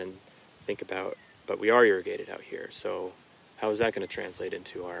whatever. And then think about, but we are irrigated out here, so how is that going to translate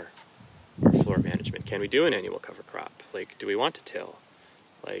into our floor management? Can we do an annual cover crop? Like, do we want to till?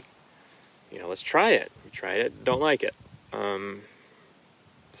 Like, let's try it. We tried it, don't like it.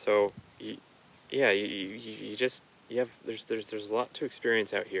 So, there's a lot to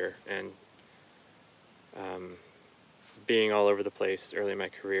experience out here, and being all over the place early in my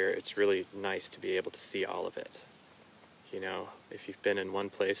career, it's really nice to be able to see all of it. If you've been in one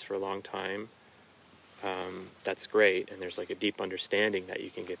place for a long time, that's great, and there's like a deep understanding that you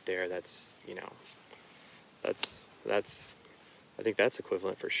can get there. That's I think that's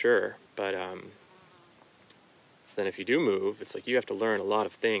equivalent for sure. But then if you do move, it's like you have to learn a lot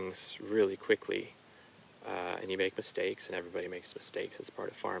of things really quickly. And you make mistakes, and everybody makes mistakes. It's part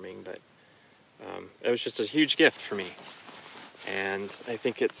of farming, but it was just a huge gift for me. And I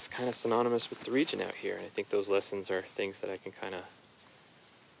think it's kind of synonymous with the region out here. And I think those lessons are things that I can kind of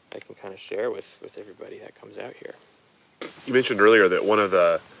share with everybody that comes out here. You mentioned earlier that one of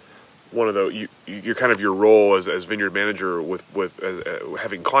the one of the you're kind of your role as vineyard manager with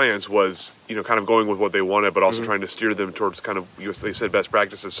having clients was, you know, kind of going with what they wanted, but also trying to steer them towards kind of, they said, best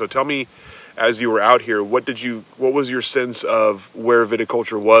practices. So tell me, as you were out here, what was your sense of where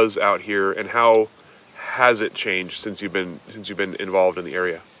viticulture was out here, and how has it changed since you've been involved in the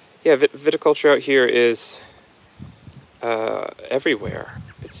area? Yeah, viticulture out here is everywhere.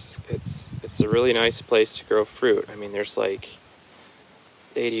 It's a really nice place to grow fruit. I mean, there's like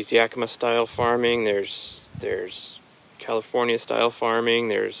 80s Yakima style farming, there's California style farming,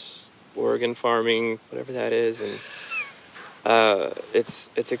 there's Oregon farming, whatever that is, and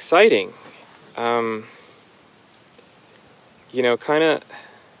it's exciting. You know, kind of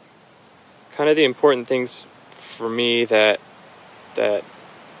the important things for me that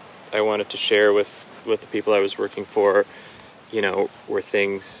I wanted to share with the people I was working for, you know, were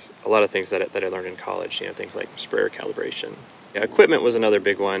a lot of things that I learned in college. You know, things like sprayer calibration. Yeah, equipment was another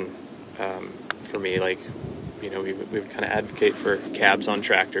big one for me. Like, you know, we would kind of advocate for cabs on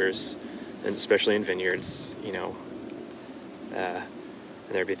tractors, and especially in vineyards. You know, and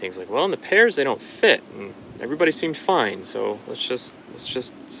there'd be things like, well, in the pairs they don't fit, and everybody seemed fine. So let's just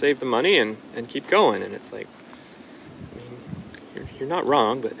save the money and keep going. And it's like, I mean, you're not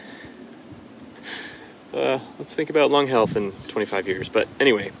wrong, but let's think about lung health in 25 years. But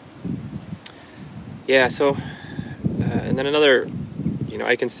anyway, yeah. So. And then another, you know,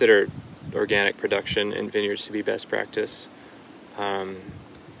 I consider organic production in vineyards to be best practice,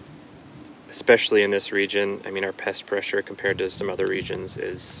 especially in this region. I mean, our pest pressure compared to some other regions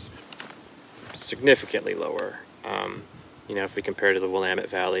is significantly lower. You know, if we compare to the Willamette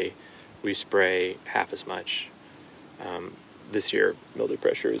Valley, we spray half as much. This year, mildew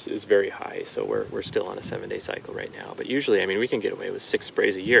pressure is very high, so we're still on a 7-day cycle right now. But usually, I mean, we can get away with 6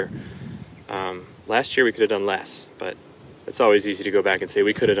 sprays a year. Last year we could have done less, but it's always easy to go back and say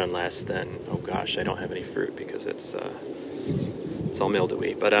we could have done less than, oh gosh, I don't have any fruit because it's all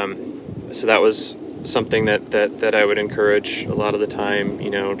mildewy. But so that was something that I would encourage a lot of the time. You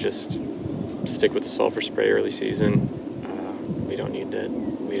know, just stick with the sulfur spray early season. We don't need to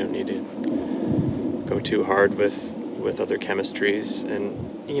go too hard with other chemistries,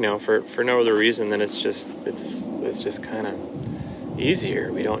 and you know, for no other reason than it's just kind of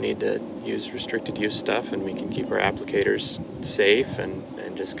easier. We don't need to use restricted use stuff, and we can keep our applicators safe and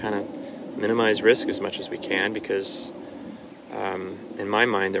just kind of minimize risk as much as we can, because in my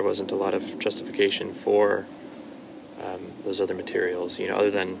mind there wasn't a lot of justification for those other materials, you know,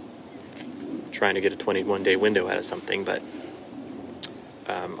 other than trying to get a 21-day window out of something. But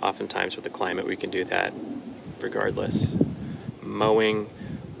oftentimes with the climate we can do that regardless. Mowing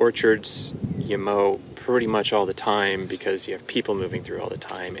orchards, you mow pretty much all the time because you have people moving through all the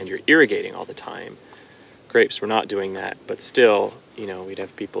time, and you're irrigating all the time. Grapes, we're not doing that, but still, you know, we'd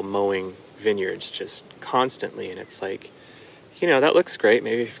have people mowing vineyards just constantly, and it's like, you know, that looks great.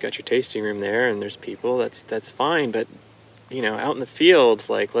 Maybe if you've got your tasting room there and there's people, that's fine. But, you know, out in the field,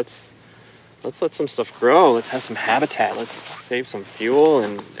 like, let's let some stuff grow. Let's have some habitat. Let's save some fuel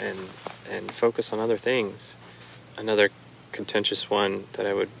and focus on other things. Another contentious one that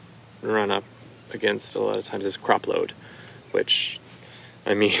I would run up against a lot of times is crop load, which,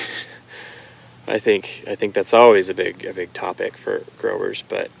 I mean, I think that's always a big topic for growers.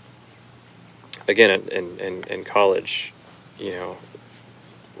 But again, in college, you know,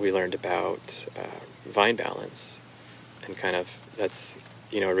 we learned about vine balance, and kind of that's,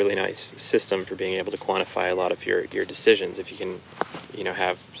 you know, a really nice system for being able to quantify a lot of your decisions. If you can, you know,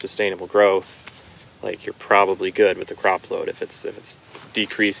 have sustainable growth, like, you're probably good with the crop load. If it's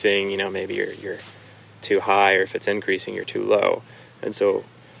decreasing, you know, maybe you're too high, or if it's increasing, you're too low. And so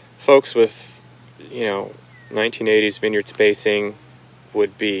folks with, you know, 1980s vineyard spacing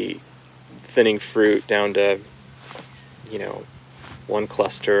would be thinning fruit down to, you know, one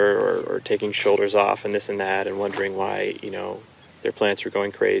cluster, or taking shoulders off and this and that, and wondering why, you know, their plants were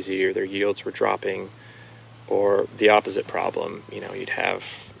going crazy or their yields were dropping. Or the opposite problem, you know, you'd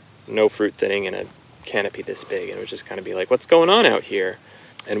have no fruit thinning in a canopy this big, and it would just kind of be like, what's going on out here?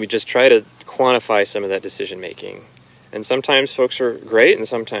 And we just try to quantify some of that decision making. And sometimes folks are great, and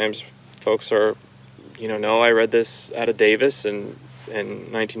sometimes folks are, you know, no, I read this out of Davis in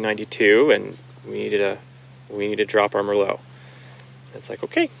 1992, and we need to drop our Merlot. It's like,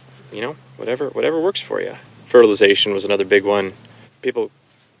 okay, you know, whatever works for you. Fertilization was another big one. People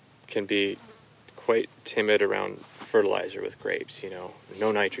can be quite timid around fertilizer with grapes, you know,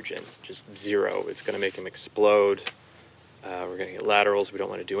 no nitrogen, just zero. It's going to make them explode. We're going to get laterals. We don't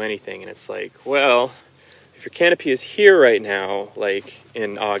want to do anything. And it's like, well, if your canopy is here right now, like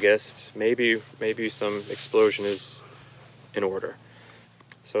in August, maybe some explosion is in order.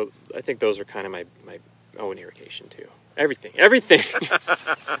 So I think those are kind of my own irrigation too. Everything.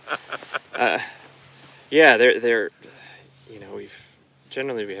 Yeah, they're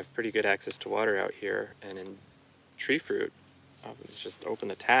we have pretty good access to water out here, and in tree fruit, it's just open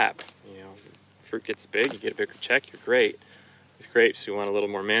the tap. Fruit gets big, you get a bigger check, you're great. With grapes, we want a little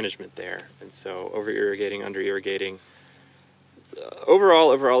more management there, and so over irrigating, under irrigating. Overall,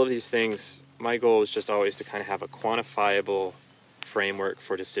 over all of these things, my goal is just always to kind of have a quantifiable framework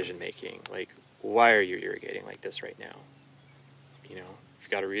for decision making. Like, why are you irrigating like this right now? If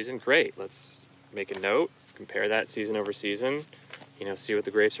you've got a reason, great. Let's make a note, compare that season over season, see what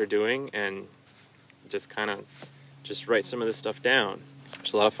the grapes are doing, and just write some of this stuff down.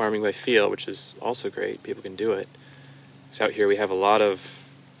 There's a lot of farming by feel, which is also great. People can do it. Because out here we have a lot of,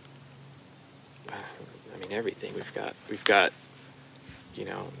 everything. We've got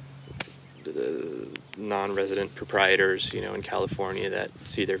the non-resident proprietors, in California that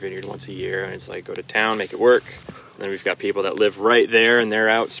see their vineyard once a year, and it's like, go to town, make it work. And then we've got people that live right there, and they're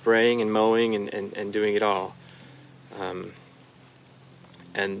out spraying and mowing and doing it all.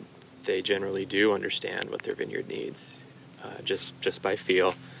 And they generally do understand what their vineyard needs, just by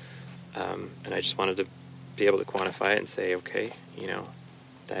feel. And I just wanted to be able to quantify it and say, okay,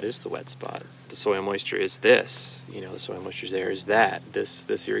 that is the wet spot. The soil moisture is this. The soil moisture there is that.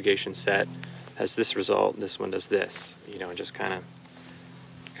 This irrigation set has this result. This one does this. And just kind of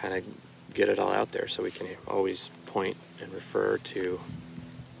get it all out there, so we can always point and refer to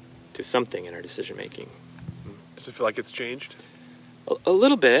something in our decision making. Does it feel like it's changed? A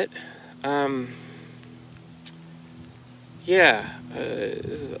little bit. Yeah.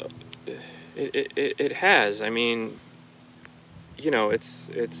 It has.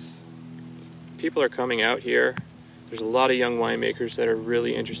 It's people are coming out here. There's a lot of young winemakers that are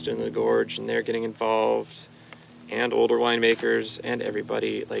really interested in the gorge, and they're getting involved, and older winemakers, and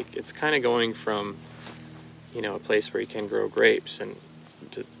everybody. Like, it's kind of going from, a place where you can grow grapes and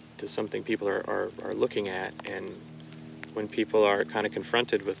to something people are looking at. And when people are kind of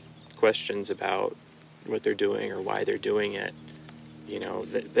confronted with questions about what they're doing or why they're doing it,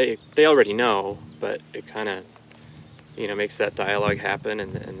 they already know, but it kind of, makes that dialogue happen,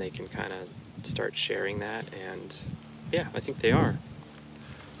 and they can kind of start sharing that. And yeah, I think they are.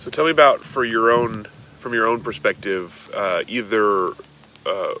 So tell me about, from your own perspective, either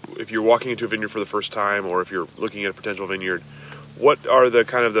if you're walking into a vineyard for the first time, or if you're looking at a potential vineyard, what are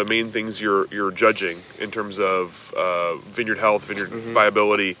the main things you're judging in terms of vineyard health, vineyard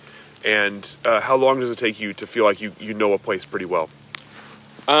viability, and how long does it take you to feel like you know a place pretty well?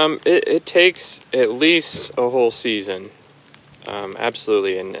 It takes at least a whole season,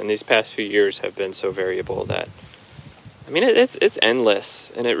 absolutely, and these past few years have been so variable that, it's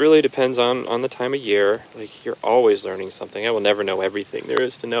endless, and it really depends on the time of year. Like, you're always learning something. I will never know everything there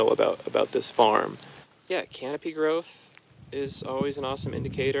is to know about this farm. Yeah, canopy growth is always an awesome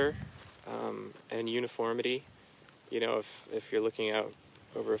indicator, and uniformity. If you're looking out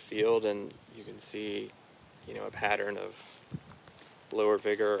over a field and you can see, a pattern of lower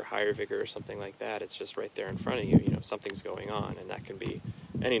vigor or higher vigor or something like that, it's just right there in front of you. Something's going on, and that can be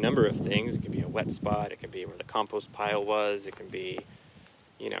any number of things. It can be a wet spot, it can be where the compost pile was, it can be,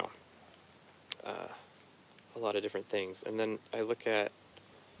 a lot of different things. And then I look at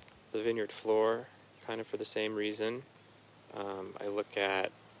the vineyard floor kind of for the same reason. I look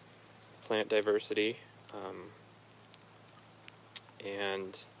at plant diversity,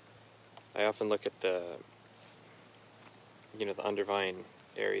 and I often look at the undervine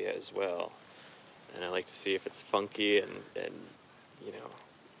area as well, and I like to see if it's funky and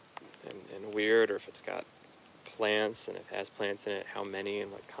weird, or if it's got plants, and if it has plants in it, how many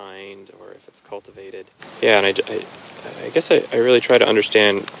and what kind, or if it's cultivated. Yeah, and I guess I really try to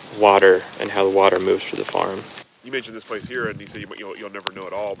understand water and how the water moves through the farm. You mentioned this place here, and you said you'll never know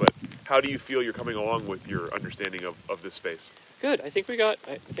it all, but how do you feel you're coming along with your understanding of this space? Good. I think we got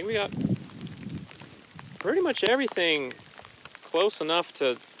pretty much everything close enough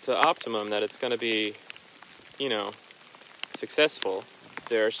to optimum that it's going to be, successful.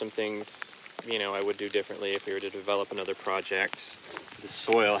 There are some things, I would do differently if we were to develop another project. The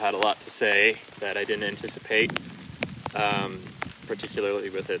soil had a lot to say that I didn't anticipate,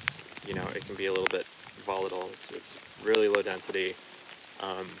 particularly with its, it can be a little bit volatile. It's really low density.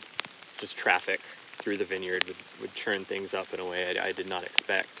 Just traffic through the vineyard would churn things up in a way I did not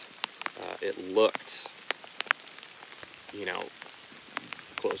expect. It looked,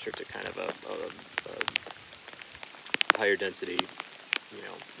 closer to kind of a higher density,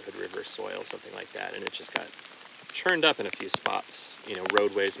 Hood River soil, something like that, and it just got churned up in a few spots,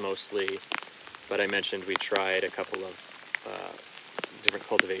 roadways mostly. But I mentioned we tried a couple of different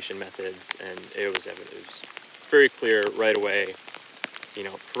cultivation methods, and it was evident. It was very clear right away.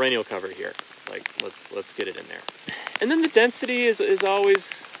 Perennial cover here. Like, let's get it in there. And then the density is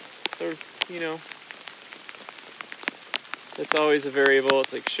always sort of, it's always a variable.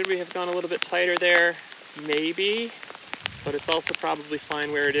 It's like, should we have gone a little bit tighter there? Maybe, but it's also probably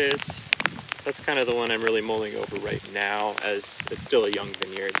fine where it is. That's kind of the one I'm really mulling over right now, as it's still a young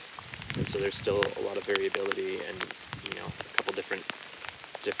vineyard, and so there's still a lot of variability and, a couple different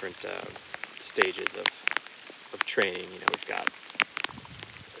stages of training. We've got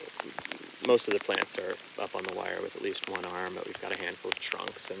most of the plants are up on the wire with at least one arm, but we've got a handful of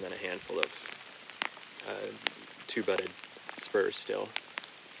trunks and then a handful of two-butted spurs still.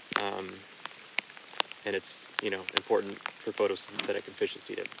 And it's, important for photosynthetic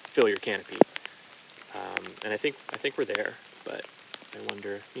efficiency to fill your canopy. And I think we're there, but I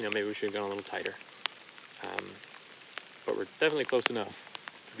wonder, maybe we should have gone a little tighter. But we're definitely close enough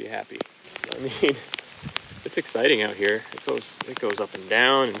to be happy. I mean, it's exciting out here. It goes up and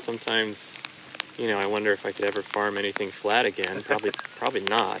down, and sometimes, I wonder if I could ever farm anything flat again. Probably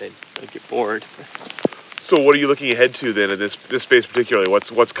not. I'd get bored. So what are you looking ahead to then in this space particularly?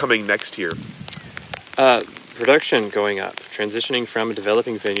 What's coming next here? Production going up, transitioning from a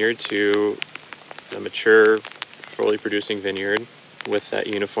developing vineyard to a mature, fully producing vineyard with that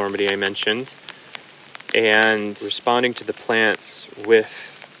uniformity I mentioned, and responding to the plants with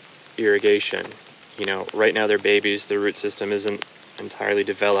irrigation. Right now they're babies, their root system isn't entirely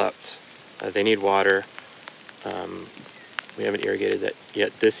developed. They need water. We haven't irrigated that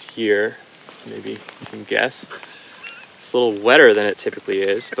yet this year. Maybe you can guess. It's a little wetter than it typically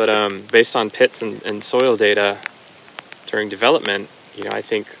is, but based on pits and soil data during development, I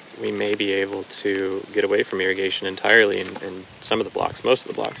think we may be able to get away from irrigation entirely in some of the blocks, most of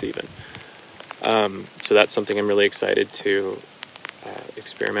the blocks even. So that's something I'm really excited to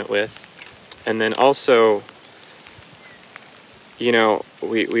experiment with. And then also,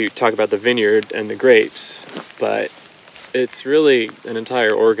 we talk about the vineyard and the grapes, but it's really an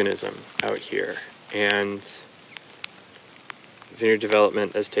entire organism out here. And vineyard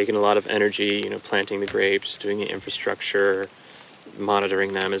development has taken a lot of energy, planting the grapes, doing the infrastructure,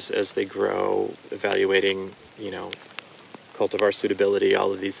 monitoring them as they grow, evaluating, cultivar suitability,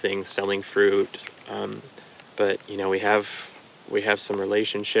 all of these things, selling fruit. But, we have some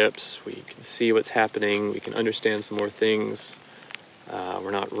relationships, we can see what's happening, we can understand some more things.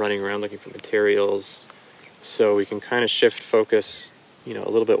 We're not running around looking for materials, so we can kind of shift focus, a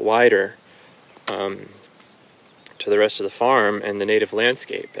little bit wider to the rest of the farm and the native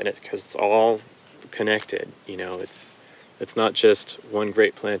landscape, and because it's all connected. It's not just one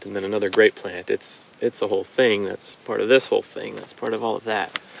grape plant and then another grape plant. It's a whole thing that's part of this whole thing that's part of all of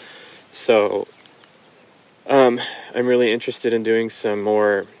that. So I'm really interested in doing some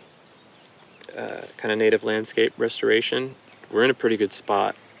more kind of native landscape restoration. We're in a pretty good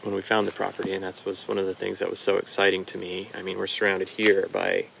spot when we found the property, and that was one of the things that was so exciting to me. I mean, we're surrounded here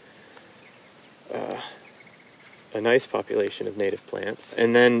by a nice population of native plants.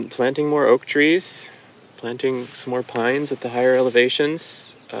 And then planting more oak trees, planting some more pines at the higher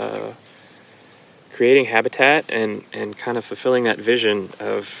elevations, creating habitat and kind of fulfilling that vision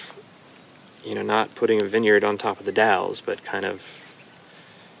of, not putting a vineyard on top of the Dalles, but kind of,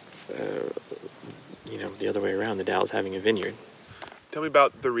 the other way around, the Dalles having a vineyard. Tell me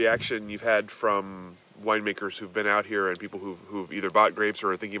about the reaction you've had from winemakers who've been out here and people who've either bought grapes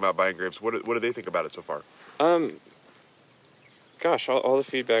or are thinking about buying grapes. What do they think about it so far? Gosh, all the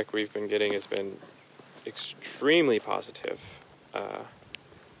feedback we've been getting has been extremely positive. I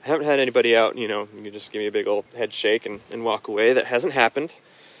haven't had anybody out, you just give me a big old head shake and walk away. That hasn't happened.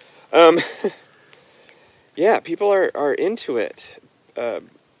 Yeah, people are into it.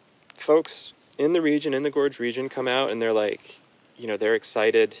 Folks in the region, in the Gorge region, come out and they're like, they're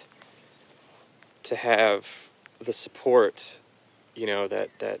excited to have the support,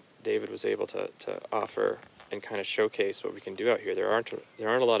 that David was able to offer and kind of showcase what we can do out here. There aren't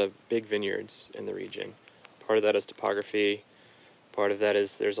a lot of big vineyards in the region. Part of that is topography. Part of that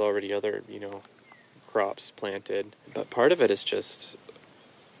is there's already other, crops planted. But part of it is just,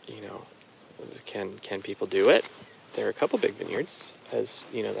 can people do it? There are a couple big vineyards,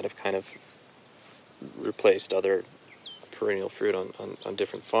 that have kind of replaced other perennial fruit on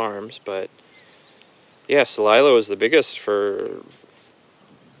different farms. But yeah, Celilo is the biggest for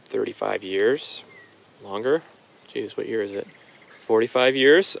 35 years. Longer? Geez, what year is it? 45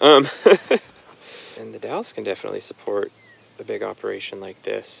 years? And the Dalles can definitely support a big operation like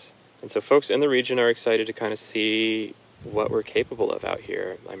this. And so folks in the region are excited to kind of see what we're capable of out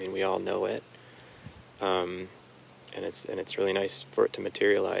here. I mean, we all know it. and it's really nice for it to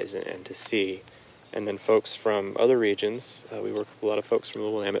materialize and to see. And then folks from other regions, we work with a lot of folks from the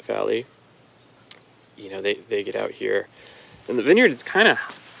Willamette Valley. They get out here, and the vineyard is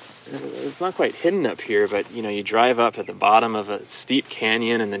it's not quite hidden up here, but you drive up at the bottom of a steep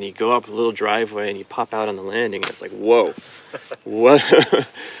canyon, and then you go up a little driveway, and you pop out on the landing, and it's like, whoa,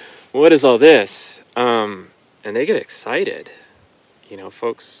 what is all this? And they get excited.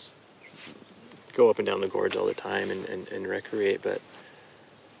 Folks go up and down the gorge all the time and recreate, but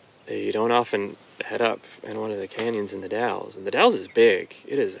you don't often head up in one of the canyons in the Dalles. And the Dalles is big.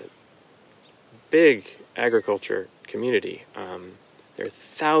 It is a big agriculture community. There are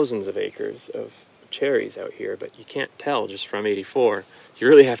thousands of acres of cherries out here, but you can't tell just from 84. You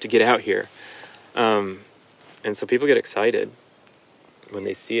really have to get out here. And so people get excited when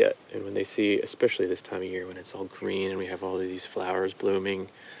they see it, and when they see, especially this time of year when it's all green and we have all of these flowers blooming.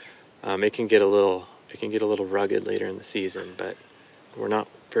 It can get a little rugged later in the season, but we're not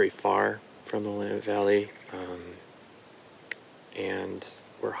very far from the Willamette Valley, and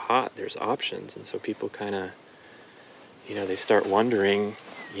we're hot. There's options, and so people kind of, they start wondering,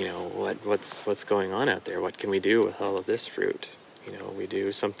 what's going on out there? What can we do with all of this fruit? We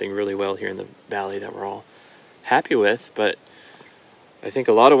do something really well here in the valley that we're all happy with, but I think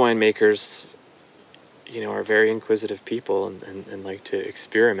a lot of winemakers, are very inquisitive people and like to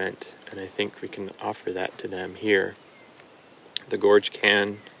experiment, and I think we can offer that to them here. The Gorge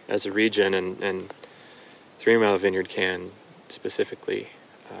can, as a region, and Threemile Vineyard can specifically,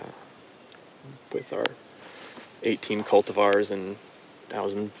 with our 18 cultivars and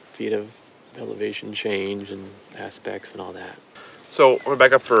 1,000 feet of elevation change and aspects and all that. So I'm going to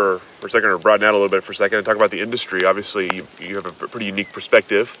back up for a second, or broaden out a little bit for a second, and talk about the industry. Obviously, you have a pretty unique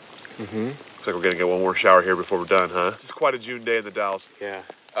perspective. Mm-hmm. Looks like we're going to get one more shower here before we're done, huh? This is quite a June day in the Dalles. Yeah.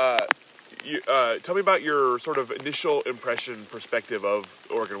 Tell me about your sort of initial impression perspective of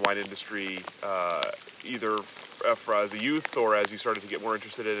the Oregon wine industry, either as a youth or as you started to get more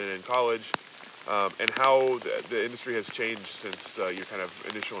interested in it in college, and how the industry has changed since your kind of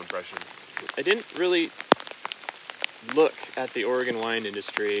initial impression. I didn't really look at the Oregon wine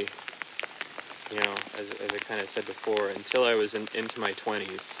industry, as I kind of said before, until I was into my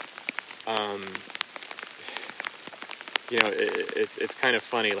 20s. It's kind of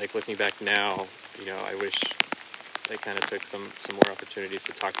funny, like looking back now, I wish I kind of took some more opportunities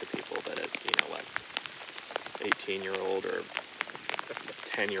to talk to people, but as, 18-year-old or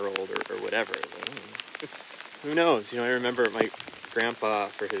 10-year-old or whatever, who knows? I remember my grandpa,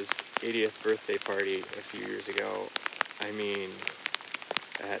 for his 80th birthday party a few years ago, at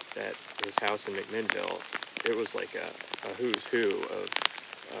his house in McMinnville, it was like a who's who of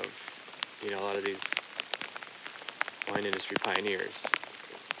a lot of these wine industry pioneers.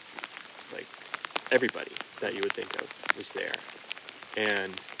 Like, everybody that you would think of was there.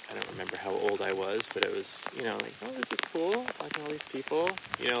 And I don't remember how old I was, but it was, like, oh, this is cool, talking to all these people,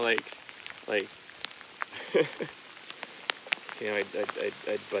 I'd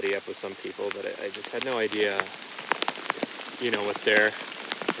buddy up with some people, but I just had no idea, what their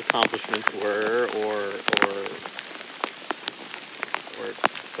accomplishments were or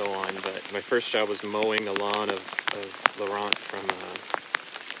so on. But my first job was mowing the lawn of Laurent from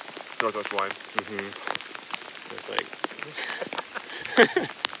Northwest Wine. Mm-hmm. It was like,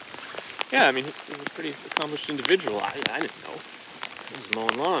 yeah, he's a pretty accomplished individual. I didn't know. He was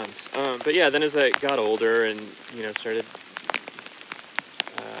mowing lawns. But yeah, then as I got older and started,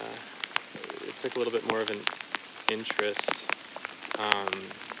 it took a little bit more of an interest.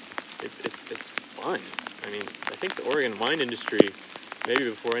 It's fun. I think the Oregon wine industry, maybe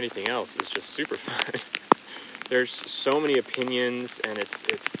before anything else, is just super fun. There's so many opinions, and it's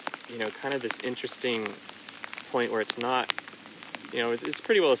kind of this interesting point where it's not, it's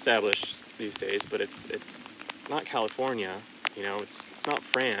pretty well established these days, but it's not California, it's not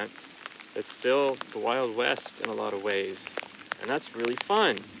France. It's still the Wild West in a lot of ways, and that's really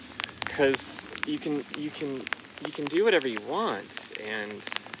fun because you can do whatever you want, and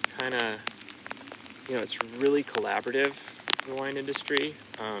kind of, it's really collaborative, the wine industry.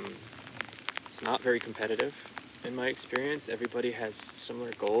 It's not very competitive in my experience. Everybody has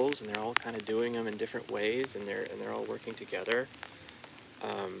similar goals, and they're all kind of doing them in different ways, and they're all working together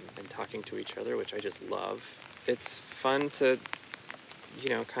and talking to each other, which I just love. It's fun to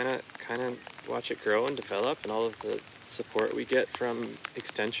kind of watch it grow and develop, and all of the support we get from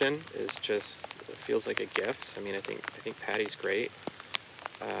Extension is just, it feels like a gift. I think Patty's great.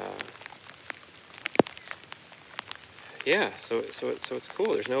 Yeah, so it's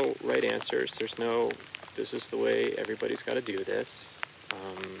cool. There's no right answers. There's no, this is the way everybody's got to do this.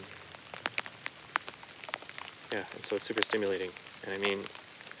 and so it's super stimulating. And I mean,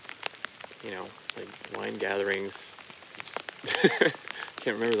 like wine gatherings, just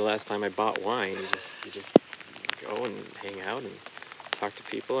can't remember the last time I bought wine. You just go and hang out and talk to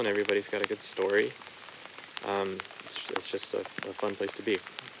people, and everybody's got a good story. It's just a fun place to be.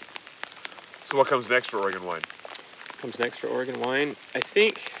 So what comes next for Oregon wine? Comes next for Oregon wine? I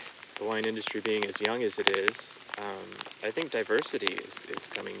think the wine industry being as young as it is, I think diversity is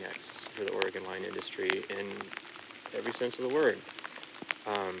coming next for the Oregon wine industry in every sense of the word.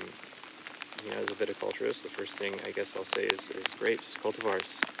 As a viticulturist, the first thing I guess I'll say is grapes,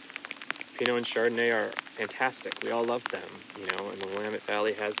 cultivars. Pinot and Chardonnay are fantastic. We all love them, and the Willamette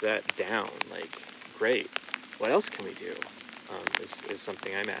Valley has that down. Like, great. What else can we do? Is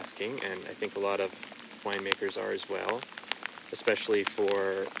something I'm asking, and I think a lot of winemakers are as well, especially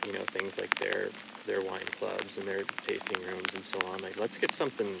for things like their wine clubs and their tasting rooms and so on. Like, let's get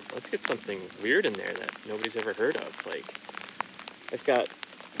something weird in there that nobody's ever heard of. Like, I've got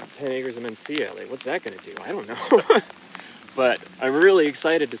 10 acres of Mencia. Like, what's that going to do? I don't know. But I'm really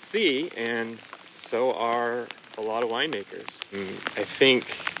excited to see, and so are a lot of winemakers. I think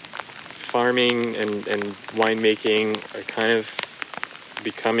farming and winemaking are kind of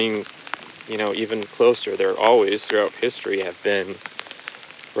becoming, even closer. They're always, throughout history, have been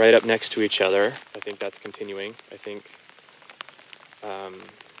right up next to each other. I think that's continuing. I think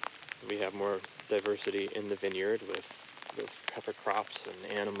we have more diversity in the vineyard with cover crops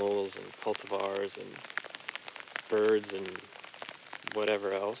and animals and cultivars and birds and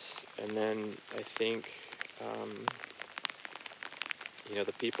whatever else. And then I think,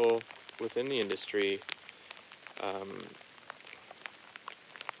 the people within the industry,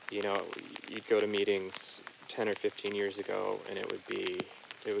 you'd go to meetings 10 or 15 years ago and it would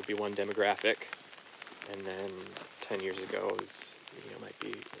be one demographic, and then 10 years ago it was, might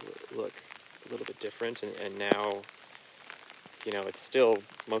be look a little bit different, and now it's still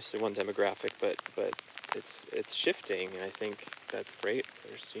mostly one demographic, but it's shifting, and I think that's great.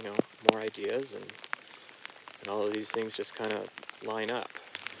 There's more ideas, and all of these things just kind of line up.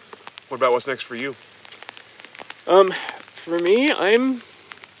 What about what's next for you? For me, I'm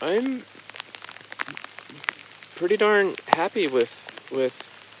pretty darn happy with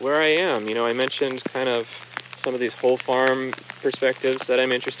where I am. I mentioned kind of some of these whole farm perspectives that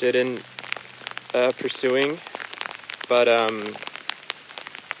I'm interested in pursuing, but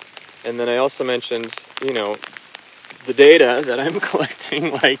and then I also mentioned the data that I'm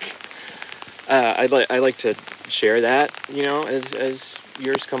collecting. Like, I like to share that as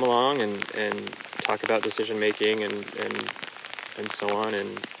years come along, and talk about decision making and so on,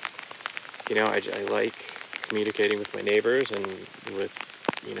 and I like communicating with my neighbors and with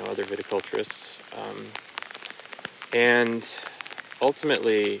other viticulturists, and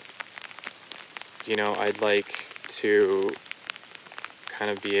ultimately I'd like to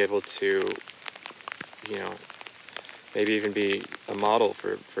kind of be able to maybe even be a model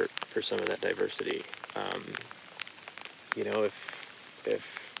for some of that diversity.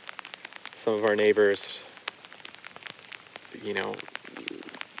 If some of our neighbors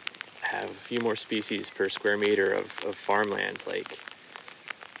have a few more species per square meter of farmland, like,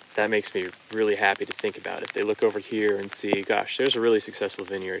 that makes me really happy to think about. If they look over here and see, gosh, there's a really successful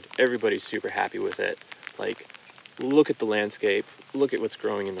vineyard, everybody's super happy with it, like, look at the landscape, look at what's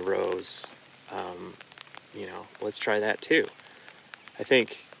growing in the rows, let's try that too. I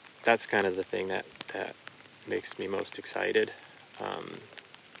think that's kind of the thing that makes me most excited,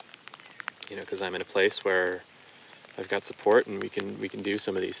 because I'm in a place where I've got support, and we can do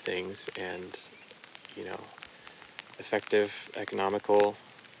some of these things, and effective, economical.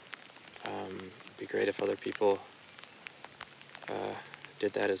 It'd be great if other people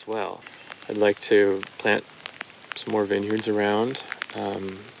did that as well. I'd like to plant some more vineyards around.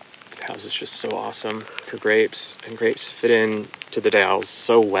 The house is just so awesome for grapes, and grapes fit in to the Dalles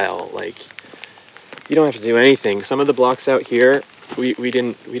so well. Like, you don't have to do anything. Some of the blocks out here, we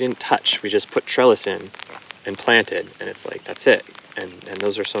didn't touch. We just put trellis in and planted, and it's like, that's it. And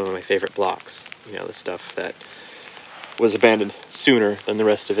those are some of my favorite blocks. The stuff that was abandoned sooner than the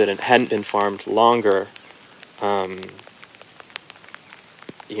rest of it and hadn't been farmed longer.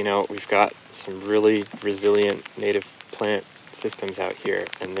 We've got some really resilient native plant systems out here,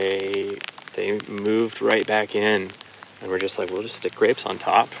 and they moved right back in, and we're just like, we'll just stick grapes on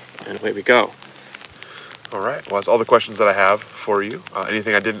top, and away we go. All right. Well, that's all the questions that I have for you.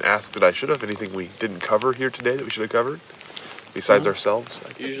 Anything I didn't ask that I should have? Anything we didn't cover here today that we should have covered besides ourselves?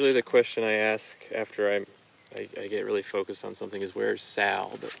 Usually the question I ask after I get really focused on something is, where's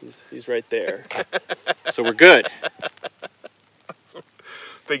Sal? But he's right there. So we're good.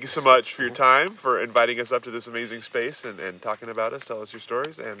 Thank you so much for your time, for inviting us up to this amazing space and talking about us, tell us your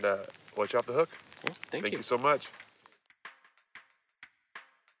stories, and let you off the hook. Well, Thank you so much.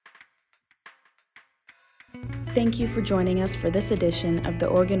 Thank you for joining us for this edition of the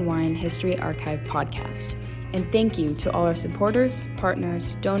Oregon Wine History Archive podcast. And thank you to all our supporters,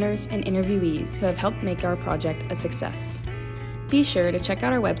 partners, donors, and interviewees who have helped make our project a success. Be sure to check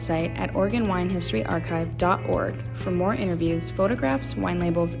out our website at OregonWineHistoryArchive.org for more interviews, photographs, wine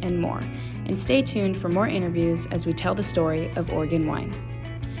labels, and more. And stay tuned for more interviews as we tell the story of Oregon wine.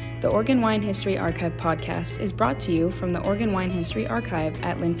 The Oregon Wine History Archive podcast is brought to you from the Oregon Wine History Archive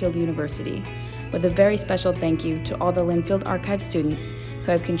at Linfield University, with a very special thank you to all the Linfield Archive students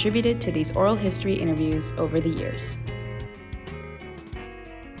who have contributed to these oral history interviews over the years.